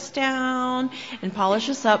break us down and polish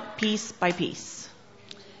us up piece by piece.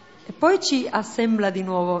 E poi ci assembla di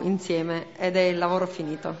nuovo insieme ed è il lavoro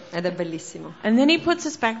finito ed è bellissimo. And then he puts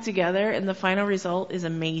us back together and the final result is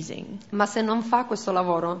amazing. Ma se non fa questo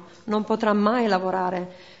lavoro non potrà mai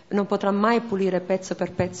lavorare, non potrà mai pulire pezzo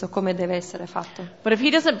per pezzo come deve essere fatto. But if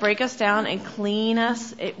he doesn't break us down and clean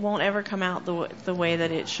us, it won't ever come out the way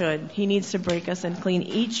that it should. He needs to break us and clean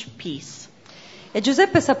each piece. E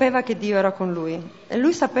Giuseppe sapeva che Dio era con lui e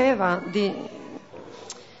lui sapeva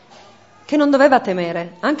che non doveva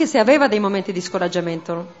temere, anche se aveva dei momenti di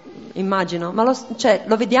scoraggiamento, immagino, ma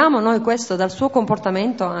lo vediamo noi questo dal suo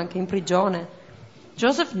comportamento anche in prigione.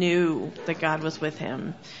 Joseph knew that God was with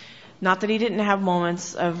him. Not that he didn't have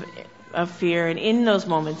moments of fear, and in those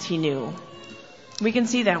moments he knew. We can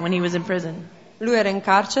see that when he was in prison. Lui era in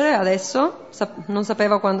carcere adesso, non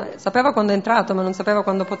sapeva quando è entrato, ma non sapeva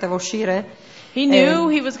quando poteva uscire. He knew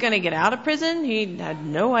he was going to get out of prison. He had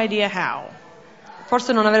no idea how.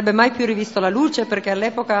 Forse non avrebbe mai più rivisto la luce perché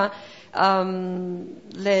all'epoca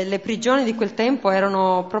le prigioni di quel tempo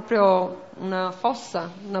erano proprio una fossa,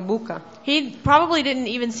 una buca. He probably didn't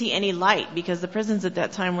even see any light because the prisons at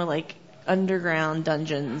that time were like underground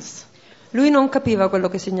dungeons. Lui non capiva quello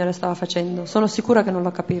che il Signore stava facendo, sono sicura che non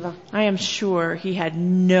lo capiva. I am sure he had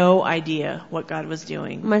no idea what God was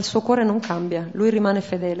doing. Ma il suo cuore non cambia, lui rimane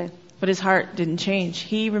fedele. But his heart didn't change.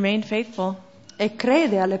 He remained faithful. E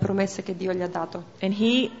crede alle promesse che Dio gli ha dato. And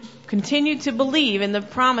he continued to believe in the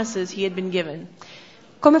promises he had been given.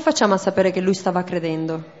 Come facciamo a sapere che lui stava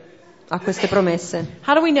credendo a queste promesse?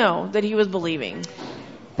 How do we know that he was believing?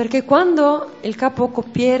 Perché quando il capo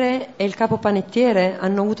coppiere e il capo panettiere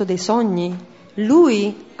hanno avuto dei sogni,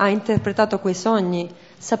 lui ha interpretato quei sogni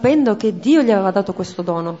sapendo che Dio gli aveva dato questo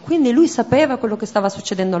dono. Quindi lui sapeva quello che stava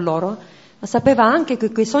succedendo a loro, ma sapeva anche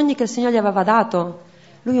che quei sogni che il Signore gli aveva dato,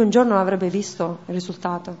 lui un giorno avrebbe visto il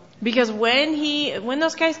risultato. Because when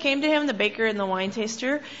those guys came to him, the baker and the wine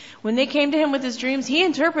taster, when they came to him with his dreams, he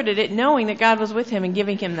interpreted it knowing that God was with him and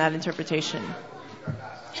giving him that interpretation.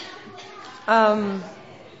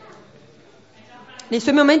 Nei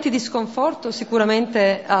suoi momenti di sconforto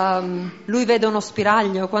sicuramente lui vede uno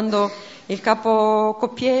spiraglio quando il capo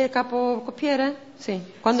coppiere? Sì,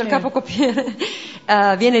 quando il capo coppiere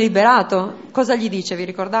viene liberato. Cosa gli dice, vi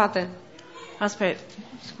ricordate? Aspetta.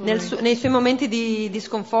 Nei suoi momenti di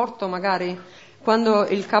sconforto magari Quando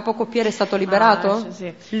il capo coppiere è stato liberato,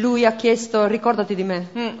 sì. lui ha chiesto ricordati di me.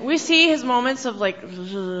 We see his moments of like,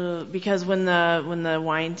 because when the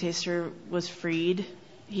wine taster was freed,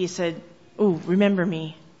 he said, "Oh, remember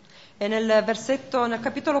me." E nel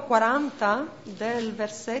capitolo 40 del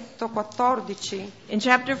versetto 14 In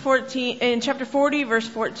chapter 40, verse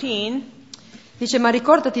 14, dice: ma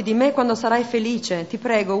ricordati di me quando sarai felice, ti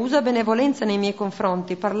prego, usa benevolenza nei miei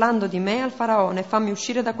confronti, parlando di me al faraone, fammi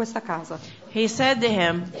uscire da questa casa. he said to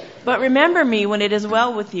him, "But remember me when it is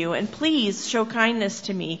well with you, and please show kindness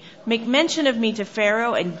to me. Make mention of me to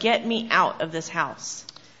Pharaoh and get me out of this house."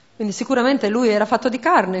 Quindi sicuramente lui era fatto di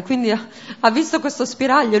carne, quindi ha visto questo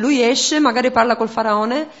spiraglio, lui esce, magari parla col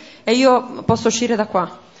faraone e io posso uscire da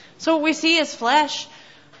qua. So we see his flesh.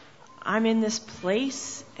 I'm in this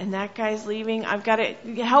place, and that guy's leaving. I've got to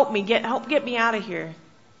help get me out of here.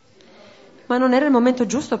 Ma non era il momento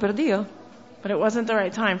giusto per Dio? But it wasn't the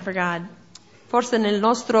right time for God. Forse nel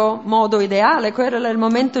nostro modo ideale, quello era il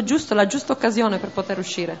momento giusto, la giusta occasione per poter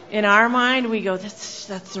uscire. In our mind, we go, that's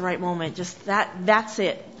the right moment. Just that's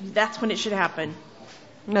it. That's when it should happen.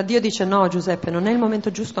 Ma Dio dice no, Giuseppe, non è il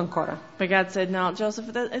momento giusto ancora. But God said, no, Joseph,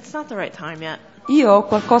 it's not the right time yet. Io ho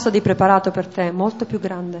qualcosa di preparato per te, molto più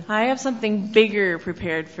grande. I have something bigger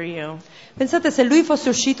prepared for you. Pensate se lui fosse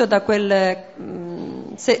uscito da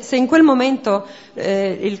se in quel momento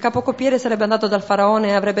il capocoppiere sarebbe andato dal faraone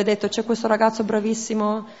e avrebbe detto c'è questo ragazzo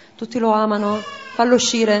bravissimo, tutti lo amano, fallo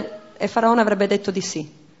uscire, e faraone avrebbe detto di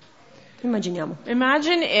sì. Immaginiamo.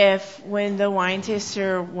 Imagine if when the wine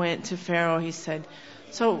taster went to Pharaoh, he said,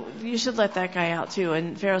 so you should let that guy out too.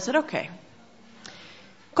 And Pharaoh said, okay.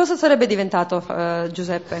 Cosa sarebbe diventato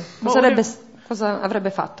Giuseppe? Cosa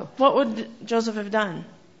avrebbe fatto? What would Joseph have done?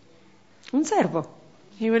 Un servo.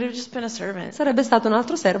 He would have just been a servant. Sarebbe stato un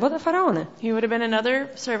altro servo da faraone. He would have been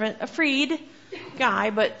another servant, a freed guy,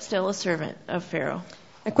 but still a servant of Pharaoh.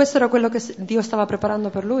 E questo era quello che Dio stava preparando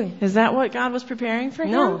per lui? Is that what God was preparing for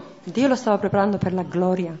him? No, Dio lo stava preparando per la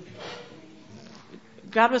gloria.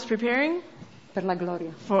 God was preparing? Per la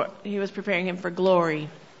gloria. He was preparing him for glory.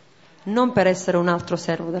 Non per essere un altro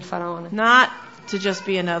servo del faraone. Not to just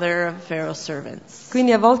be another of Pharaoh's servants.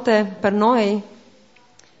 Quindi a volte per noi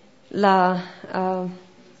how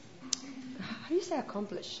do you say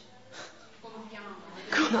accomplish?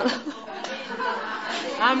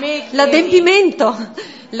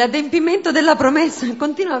 L'adempimento della promessa,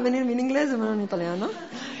 continua a venirmi in inglese ma non in italiano.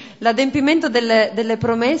 L'adempimento delle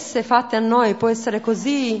promesse fatte a noi può essere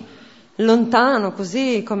così lontano,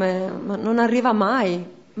 così come ma non arriva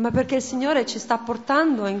mai. Ma perché il Signore ci sta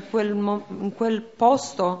portando in quel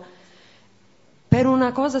posto per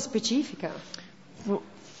una cosa specifica.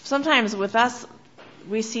 Sometimes with us,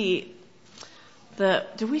 we see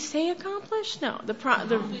do we say accomplish? No, the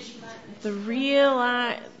real,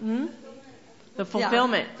 the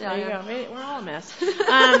fulfillment. Yeah, there you go. We're all a mess.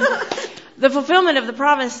 The fulfillment of the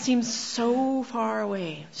promise seems so far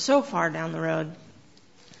away, so far down the road.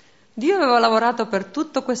 Dio aveva lavorato per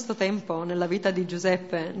tutto questo tempo nella vita di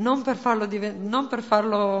Giuseppe, non per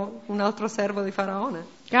farlo un altro servo di Faraone.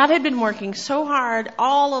 God had been working so hard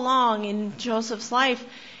all along in Joseph's life,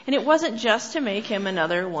 and it wasn't just to make him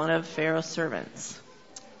another one of Pharaoh's servants.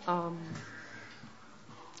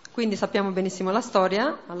 Quindi sappiamo benissimo la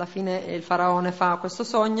storia, alla fine il Faraone fa questo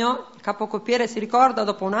sogno, il capocoppiere si ricorda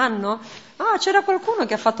dopo un anno, c'era qualcuno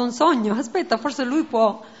che ha fatto un sogno, aspetta, forse lui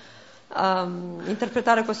può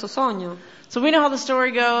interpretare questo sogno. So we know how the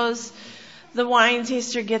story goes. The wine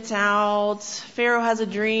taster gets out. Pharaoh has a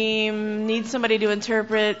dream, needs somebody to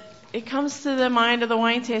interpret. It comes to the mind of the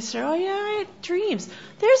wine taster. Oh yeah, I had dreams.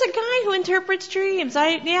 There's a guy who interprets dreams.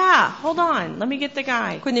 Hold on, let me get the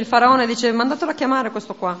guy. Quindi il Faraone dice, mandatelo a chiamare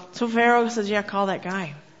questo qua. So Pharaoh says, yeah, call that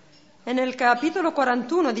guy. E nel capitolo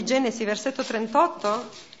 41 di Genesi, versetto 38,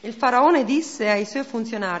 il Faraone disse ai suoi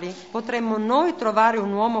funzionari, potremmo noi trovare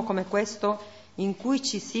un uomo come questo in cui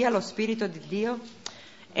ci sia lo Spirito di Dio?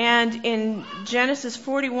 And in Genesis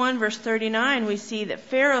 41, verse 39, we see that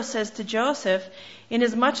Pharaoh says to Joseph,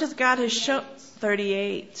 inasmuch as God has shown,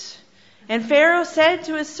 38, and Pharaoh said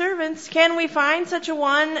to his servants, can we find such a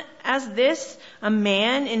one as this, a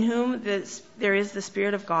man in whom there is the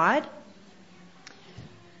Spirit of God?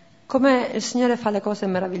 Come il Signore fa le cose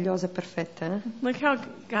meravigliose e perfette. Look how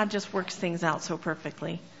God just works things out so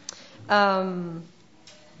perfectly.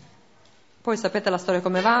 Poi sapete la storia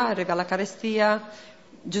come va, arriva la carestia,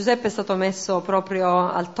 Giuseppe è stato messo proprio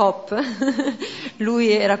al top, lui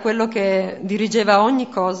era quello che dirigeva ogni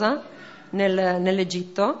cosa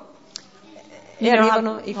nell'Egitto e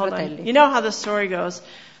arrivano i fratelli. You know how the story goes.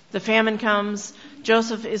 The famine comes,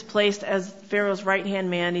 Joseph is placed as Pharaoh's right-hand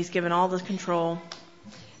man, he's given all the control.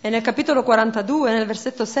 E nel capitolo 42, nel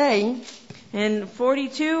versetto 6, In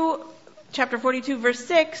chapter 42, verse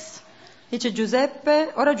 6, dice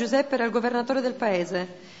Giuseppe era il governatore del paese.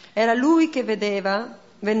 Era lui che vendeva,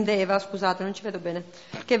 non ci vedo bene,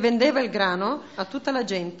 che vendeva il grano a tutta la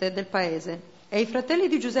gente del paese. E i fratelli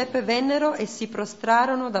di Giuseppe vennero e si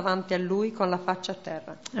prostrarono davanti a lui con la faccia a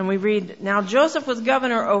terra. and we read, Now Joseph was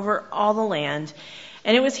governor over all the land,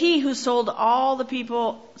 and it was he who sold to all the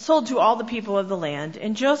people of the land.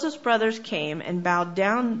 And Joseph's brothers came and bowed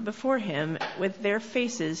down before him with their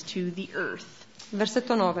faces to the earth.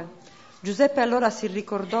 Versetto 9. Giuseppe allora si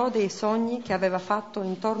ricordò dei sogni che aveva fatto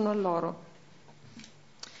intorno a loro.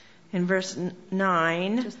 In verse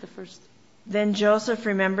 9, Just the first. then Joseph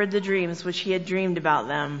remembered the dreams which he had dreamed about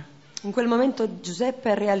them. In quel momento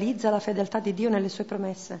Giuseppe realizza la fedeltà di Dio nelle sue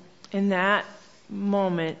promesse. In that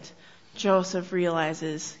moment, Joseph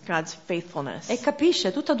realizes God's faithfulness. E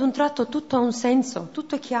capisce, tutto ad un tratto, tutto ha un senso,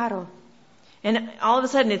 tutto è chiaro. And all of a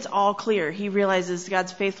sudden, it's all clear. He realizes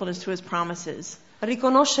God's faithfulness to his promises.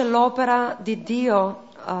 Riconosce l'opera di Dio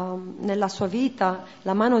nella sua vita,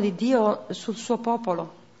 la mano di Dio sul suo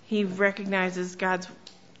popolo. He recognizes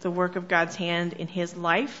the work of God's hand in his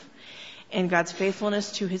life and God's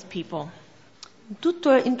faithfulness to his people.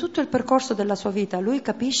 In tutto il percorso della sua vita, lui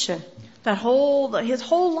capisce. His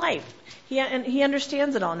whole life, he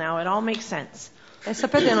understands it all now. It all makes sense. E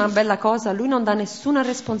sapete una bella cosa? Lui non dà nessuna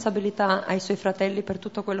responsabilità ai suoi fratelli per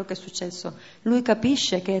tutto quello che è successo. Lui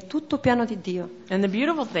capisce che è tutto piano di Dio. And the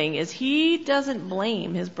beautiful thing is he doesn't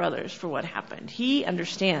blame his brothers for what happened. He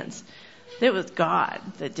understands that it was God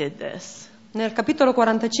that did this. Nel capitolo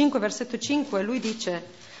 45, versetto 5, lui dice: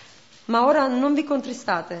 ma ora non vi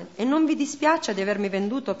contristate e non vi dispiace di avermi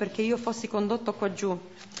venduto perché io fossi condotto qua giù.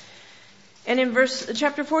 And in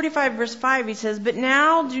chapter 45, verse 5, he says, But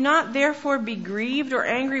now do not therefore be grieved or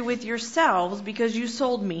angry with yourselves because you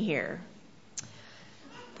sold me here.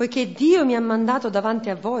 Poiché Dio mi ha mandato davanti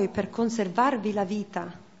a voi per conservarvi la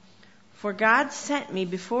vita. For God sent me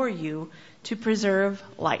before you to preserve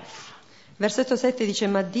life. Versetto 7 dice: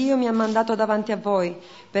 ma Dio mi ha mandato davanti a voi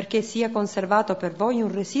perché sia conservato per voi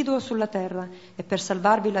un residuo sulla terra e per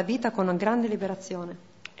salvarvi la vita con una grande liberazione.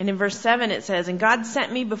 And in verse 7 it says, And God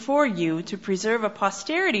sent me before you to preserve a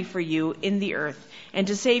posterity for you in the earth and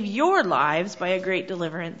to save your lives by a great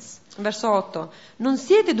deliverance. Verso 8: non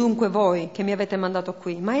siete dunque voi che mi avete mandato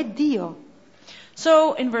qui, ma è Dio.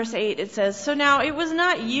 So in verse 8 it says, So now it was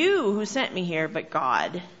not you who sent me here, but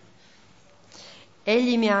God.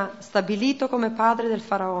 Egli mi ha stabilito come padre del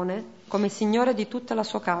faraone, come signore di tutta la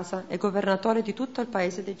sua casa e governatore di tutto il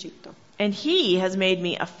paese d'Egitto. And he has made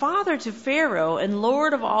me a father to Pharaoh and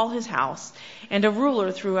lord of all his house and a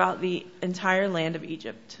ruler throughout the entire land of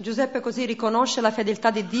Egypt. Giuseppe così riconosce la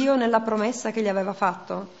fedeltà di Dio nella promessa che gli aveva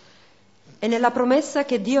fatto e nella promessa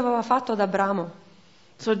che Dio aveva fatto ad Abramo.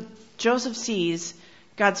 So Joseph sees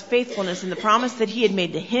God's faithfulness in the promise that he had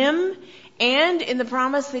made to him and in the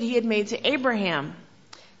promise that he had made to Abraham.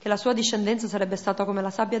 Che la sua discendenza sarebbe stata come la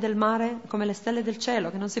sabbia del mare, come le stelle del cielo,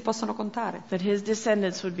 che non si possono contare. That his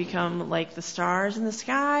descendants would become like the stars in the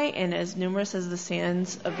sky and as numerous as the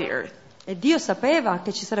sands of the earth. E Dio sapeva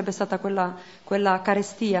che ci sarebbe stata quella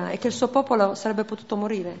carestia e che il suo popolo sarebbe potuto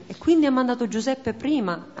morire. E quindi ha mandato Giuseppe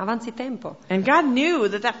prima, avanzi tempo. And God knew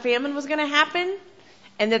that famine was going to happen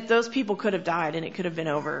and that those people could have died and it could have been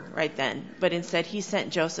over right then. But instead he sent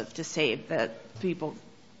Joseph to save the people.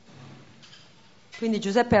 Quindi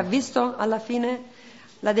Giuseppe ha visto alla fine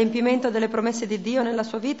l'adempimento delle promesse di Dio nella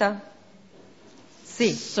sua vita?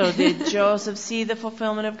 Sì. So did Joseph see the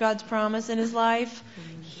fulfillment of God's promise in his life?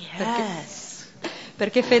 Yes.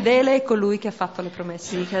 Perché fedele è colui che ha fatto le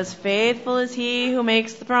promesse. Because faithful is he who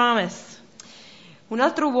makes the promise. Un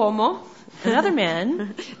altro uomo, Another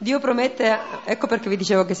man. Dio promette, ecco perché vi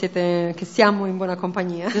dicevo che siamo in buona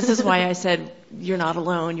compagnia. This is why I said you're not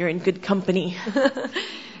alone, you're in good company.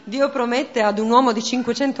 Dio promette ad un uomo di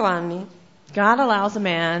 500 anni God allows a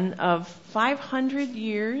man of 500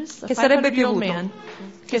 years, che sarebbe 500-year-old piovuto, man,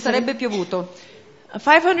 che sarebbe piovuto, a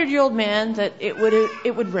 500-year-old man that it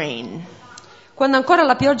would rain. quando ancora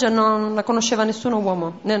la pioggia non la conosceva nessun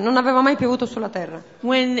uomo, non aveva mai piovuto sulla terra.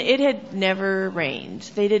 When it had never rained,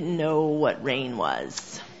 they didn't know what rain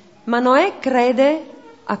was. Ma Noè crede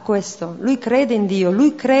a questo, lui crede in Dio,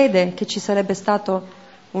 lui crede che ci sarebbe stato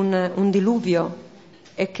un diluvio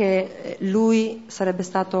e che lui sarebbe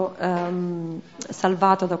stato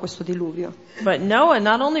salvato da questo diluvio. But Noah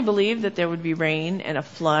not only believed that there would be rain and a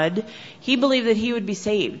flood, he believed that he would be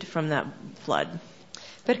saved from that flood.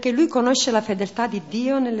 Perché lui conosce la fedeltà di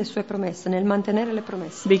Dio nelle sue promesse, nel mantenere le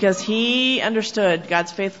promesse. Because he understood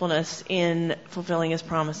God's faithfulness in fulfilling his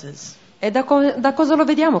promises. E da cosa lo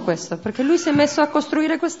vediamo questo? Perché lui si è messo a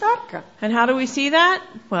costruire quest'arca. And how do we see that?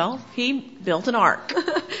 Well, he built an ark.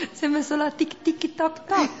 Si è messo là tic tic toc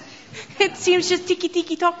toc. It seems just tiki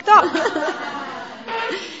tiki tock tock.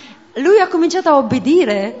 Lui ha cominciato a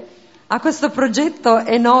obbedire a questo progetto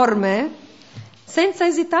enorme senza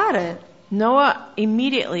esitare. Noah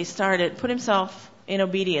immediately put himself in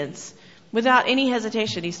obedience. Without any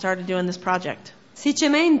hesitation, he started doing this project. Si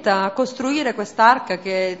cimenta a costruire quest'arca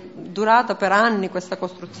che è durata per anni questa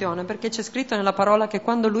costruzione, perché c'è scritto nella parola che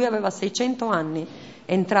quando lui aveva 600 anni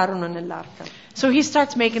entrarono nell'arca. So he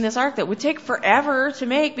starts making this ark that would take forever to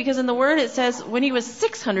make, because in the word it says when he was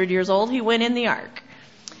 600 years old, he went in the ark.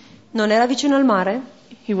 Non era vicino al mare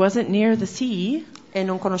He wasn't near the sea e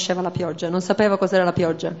non conosceva la pioggia, non sapeva cos'era la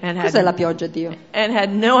pioggia. And Cos'è la pioggia, Dio? and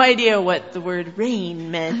had no idea what the word rain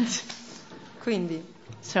meant. Quindi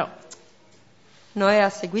So Noè ha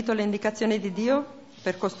seguito le indicazioni di Dio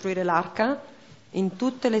per costruire l'arca in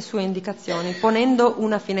tutte le sue indicazioni, ponendo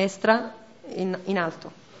una finestra in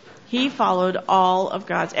alto. he followed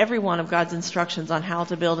every one of God's instructions on how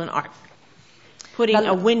to build an ark, putting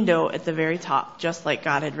a window at the very top, just like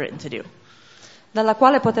God had written to do. Dalla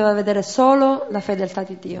quale poteva vedere solo la fedeltà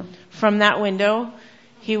di Dio. From that window,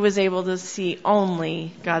 he was able to see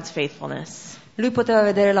only God's faithfulness. Lui poteva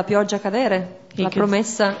vedere la pioggia cadere, la could-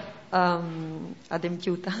 promessa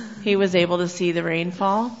adempiuta. He was able to see the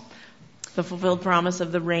rainfall, the fulfilled promise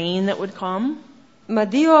of the rain that would come. Ma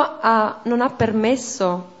Dio non ha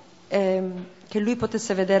permesso che lui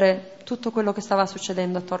potesse vedere tutto quello che stava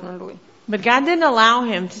succedendo attorno a lui. But God didn't allow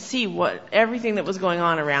him to see everything that was going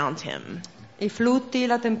on around him. I flutti,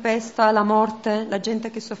 la tempesta, la morte, la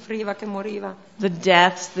gente che soffriva, che moriva. The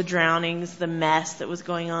deaths, the drownings, the mess that was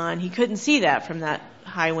going on. He couldn't see that from that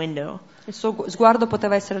high window. Il suo sguardo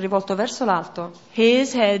poteva essere rivolto verso l'alto,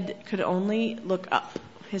 His head could only look up.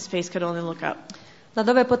 His face could only look up. da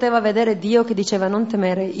dove poteva vedere Dio che diceva: non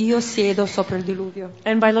temere, io siedo sopra il diluvio.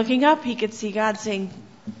 And by looking up, he could see God saying,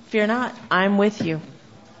 "Fear not, I'm with you."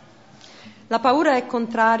 La paura è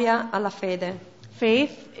contraria alla fede.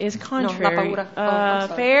 Faith is contrary. la paura. I'm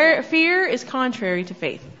sorry. Fear is contrary to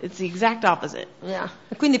faith. It's the exact opposite.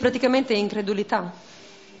 E quindi praticamente è incredulità.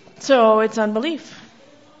 So it's unbelief.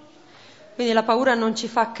 Quindi la paura non ci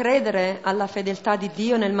fa credere alla fedeltà di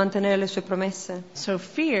Dio nel mantenere le sue promesse. So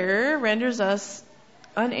fear renders us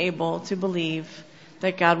unable to believe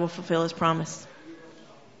that God will fulfill His promise.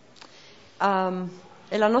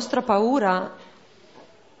 E la nostra paura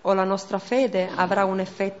o la nostra fede avrà un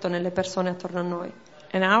effetto nelle persone attorno a noi.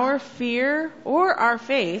 And our fear or our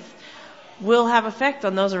faith will have effect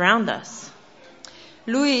on those around us.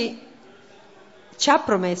 Lui ci ha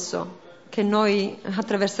promesso che noi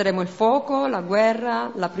attraverseremo il fuoco, la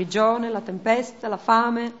guerra, la prigione, la tempesta, la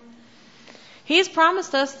fame. He's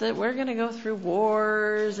promised us that we're going to go through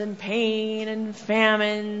wars and pain and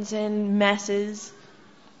famines and messes.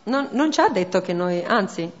 Non ci ha detto che noi,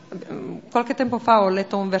 anzi, qualche tempo fa ho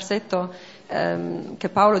letto un versetto che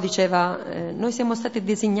Paolo diceva, noi siamo stati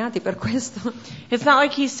disegnati per questo. It's not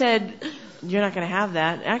like he said, you're not going to have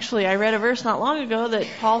that. Actually, I read a verse not long ago that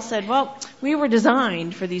Paul said, well, we were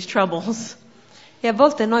designed for these troubles. E a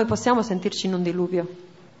volte noi possiamo sentirci in un diluvio.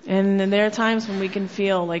 And there are times when we can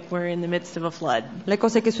feel like we're in the midst of a flood. Le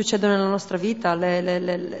cose che succedono nella nostra vita,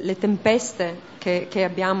 le tempeste che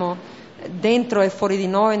abbiamo dentro e fuori di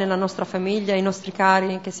noi, nella nostra famiglia, i nostri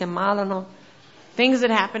cari che si ammalano. Things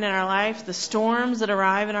that happen in our life, the storms that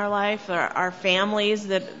arrive in our life, our families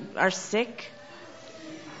that are sick.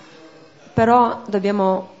 Però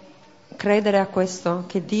dobbiamo credere a questo,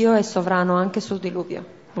 che Dio è sovrano anche sul diluvio.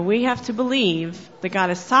 But we have to believe that God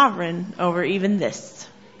is sovereign over even this.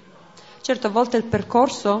 Certo, a volte il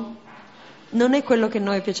percorso non è quello che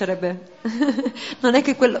noi piacerebbe, non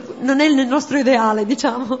è il nostro ideale,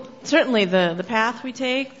 diciamo. Certainly the path we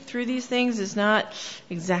take through these things is not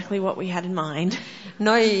exactly what we had in mind.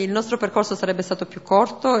 Il nostro percorso sarebbe stato più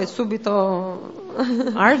corto e subito.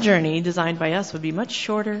 Our journey designed by us would be much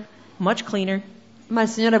shorter, much cleaner. Ma il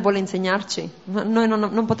Signore vuole insegnarci. Noi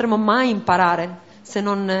non potremo mai imparare se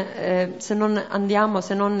non andiamo,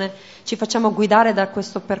 se non ci facciamo guidare da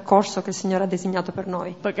questo percorso che il Signore ha disegnato per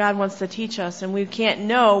noi. But God wants to teach us, and we can't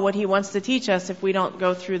know what He wants to teach us if we don't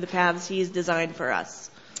go through the paths He's designed for us.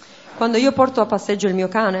 Quando io porto a passeggio il mio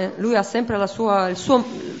cane, lui ha sempre il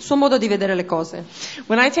suo modo di vedere le cose.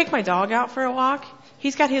 When I take my dog out for a walk,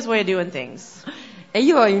 he's got his way of doing things. E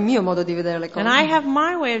io ho il mio modo di vedere le And I cose. have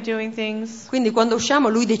my way of doing things. Quindi quando usciamo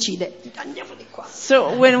lui decide, andiamo di qua.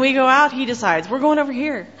 So when we go out, he decides, we're going over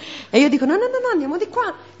here. E io dico, no, andiamo di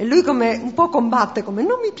qua. E lui come un po' combatte, come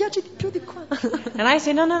non mi piace di più di qua. And I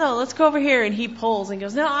say, no, let's go over here. And he pulls and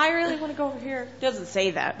goes, no, I really want to go over here. He doesn't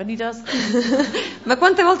say that, but he does. Ma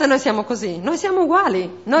quante volte noi siamo così? Noi siamo uguali.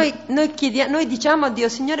 Noi diciamo a Dio,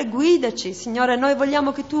 Signore guidaci, Signore noi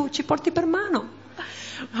vogliamo che tu ci porti per mano.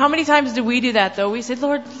 How many times do we do that, though? We say,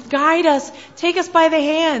 Lord, guide us. Take us by the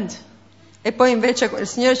hand. E poi invece il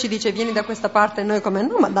Signore ci dice vieni da questa parte e noi come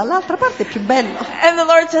no, ma dall'altra parte è più bello. And the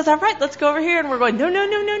Lord says, all right, let's go over here. And we're going,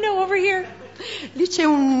 no, over here. Lì c'è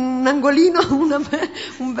un angolino,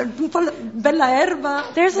 un po' bella erba.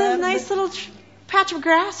 There's a verde. nice little patch of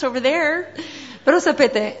grass over there. Però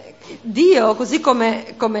sapete, Dio, così come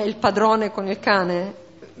il padrone con il cane,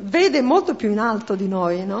 vede molto più in alto di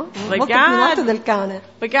noi, no? Molto più in alto del cane.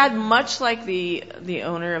 But God, much like the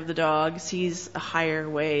owner of the dog, sees a higher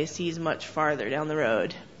way, sees much farther down the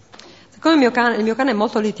road. Siccome il mio cane è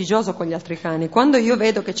molto litigioso con gli altri cani, quando io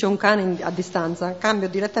vedo che c'è un cane a distanza, cambio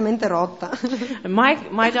direttamente rotta. And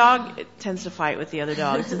my dog tends to fight with the other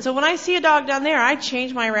dogs. And so when I see a dog down there, I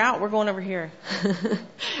change my route. We're going over here.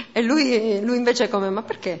 E lui invece è come, ma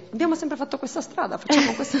perché? Abbiamo sempre fatto questa strada,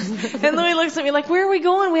 facciamo questa strada. And Louis looks at me like, where are we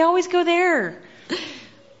going? We always go there.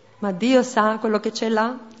 Ma Dio sa quello che c'è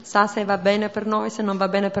là, sa se va bene per noi, se non va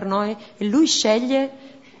bene per noi, e Lui sceglie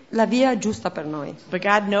la via giusta per noi. But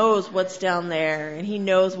God knows what's down there, and He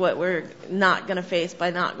knows what we're not going to face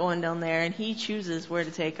by not going down there, and He chooses where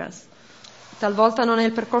to take us. Talvolta non è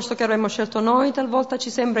il percorso che avremmo scelto noi, talvolta ci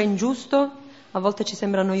sembra ingiusto, a volte ci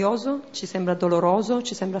sembra noioso, ci sembra doloroso,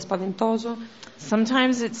 ci sembra spaventoso.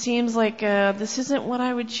 Sometimes it seems like this isn't what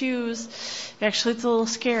I would choose. Actually, it's a little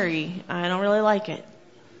scary. I don't really like it.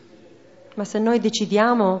 Ma se noi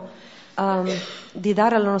decidiamo di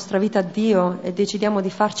dare la nostra vita a Dio e decidiamo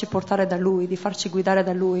di farci portare da Lui, di farci guidare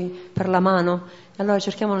da Lui per la mano, allora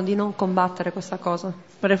cerchiamo di non combattere questa cosa.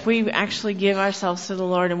 But if we actually give ourselves to the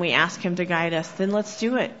Lord and we ask Him to guide us, then let's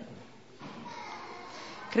do it.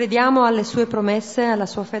 Crediamo alle sue promesse, alla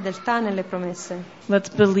sua fedeltà nelle promesse. Let's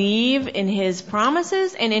believe in His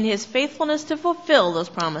promises and in His faithfulness to fulfill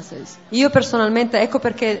those promises. Io personalmente, ecco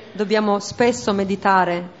perché dobbiamo spesso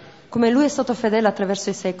meditare come Lui è stato fedele attraverso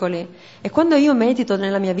i secoli. E quando io medito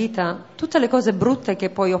nella mia vita, tutte le cose brutte che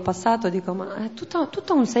poi ho passato, dico, ma è tutto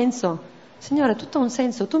ha un senso. Signore, tutto ha un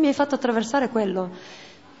senso. Tu mi hai fatto attraversare quello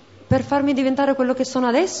per farmi diventare quello che sono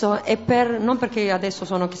adesso e non perché adesso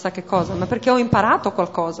sono chissà che cosa, ma perché ho imparato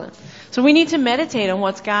qualcosa. So we need to meditate on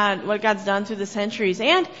what God's done through the centuries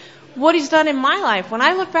and what He's done in my life. When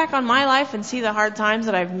I look back on my life and see the hard times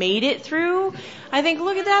that I've made it through, I think,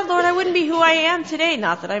 look at that, Lord, I wouldn't be who I am today.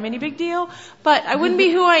 Not that I'm any big deal, but I wouldn't be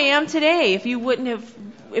who I am today if we wouldn't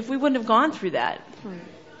have gone through that.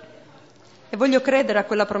 E voglio credere a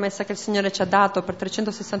quella promessa che il Signore ci ha dato per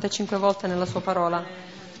 365 volte nella sua parola.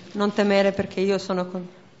 Non temere perché io sono con...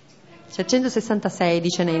 C'è 166,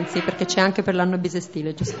 dice Nancy, perché c'è anche per l'anno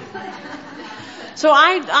bisestile, giusto? So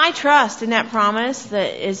I trust in that promise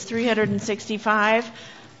that is 365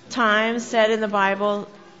 times said in the Bible,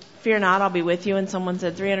 fear not, I'll be with you. And someone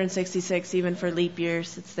said 366 even for leap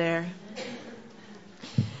years, it's there.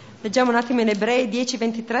 Leggiamo un attimo in Ebrei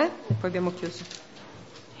 10:23 e poi abbiamo chiuso.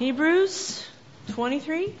 Hebrews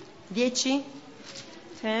 23? 10,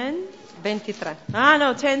 10? 23.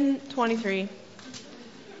 No, 10:23.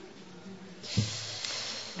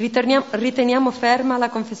 Riteniamo ferma la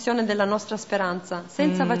confessione della nostra speranza,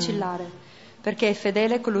 senza vacillare, perché è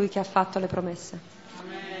fedele colui che ha fatto le promesse.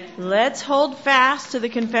 Let's hold fast to the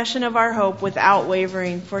confession of our hope without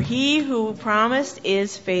wavering, for he who promised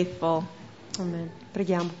is faithful. Amen.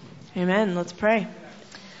 Preghiamo. Amen. Let's pray.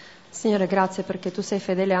 Signore, grazie perché tu sei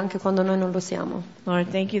fedele anche quando noi non lo siamo. Lord,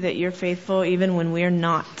 thank you that you're faithful even when we're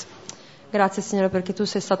not. Grazie, Signore, perché tu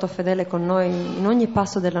sei stato fedele con noi in ogni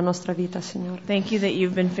passo della nostra vita, Signore. Thank you that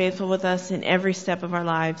you've been faithful with us in every step of our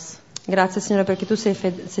lives. Grazie, Signore, perché tu sei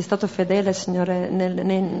stato fedele, Signore,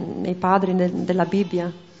 nei padri della Bibbia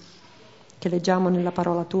che leggiamo nella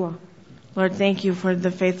parola tua. Lord, thank you for the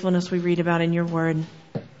faithfulness we read about in your word.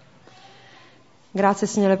 Grazie,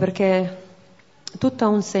 Signore, perché tutto ha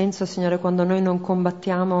un senso, Signore, quando noi non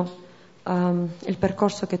combattiamo il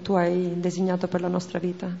percorso che tu hai designato per la nostra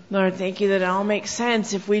vita. Lord, thank you that it all makes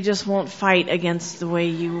sense if we just won't fight against the way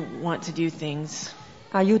you want to do things.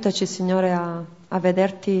 Aiutaci, Signore, a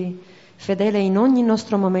vederti fedele in ogni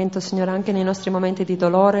nostro momento, Signore, anche nei nostri momenti di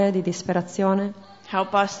dolore, di disperazione.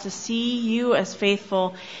 Help us to see you as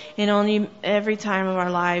faithful in every time of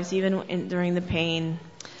our lives, even during the pain.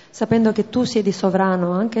 Sapendo che tu siedi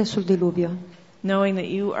sovrano anche sul diluvio. knowing that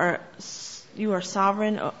you are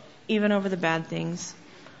sovereign even over the bad things.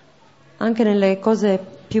 Anche nelle cose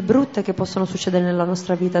più brutte che possono succedere nella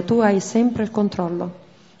nostra vita, tu hai sempre il controllo.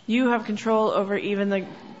 You have control over even the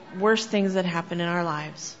worst things that happen in our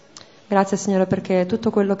lives. Grazie Signore perché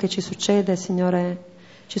tutto quello che ci succede, Signore,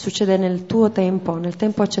 ci succede nel tuo tempo, nel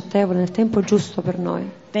tempo accettevole, nel tempo giusto per noi.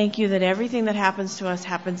 Thank you that everything that happens to us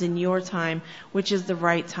happens in your time, which is the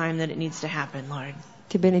right time that it needs to happen, Lord.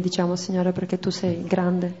 Ti benediciamo Signore perché tu sei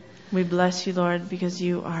grande. We bless you, Lord, because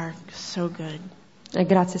you are so good. E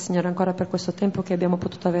grazie Signore ancora per questo tempo che abbiamo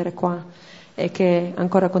potuto avere qua e che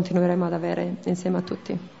ancora continueremo ad avere insieme a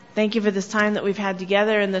tutti. Thank you for this time that we've had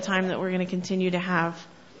together and the time that we're going to continue to have.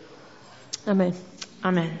 Amen.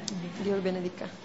 Amen. Dio vi benedica.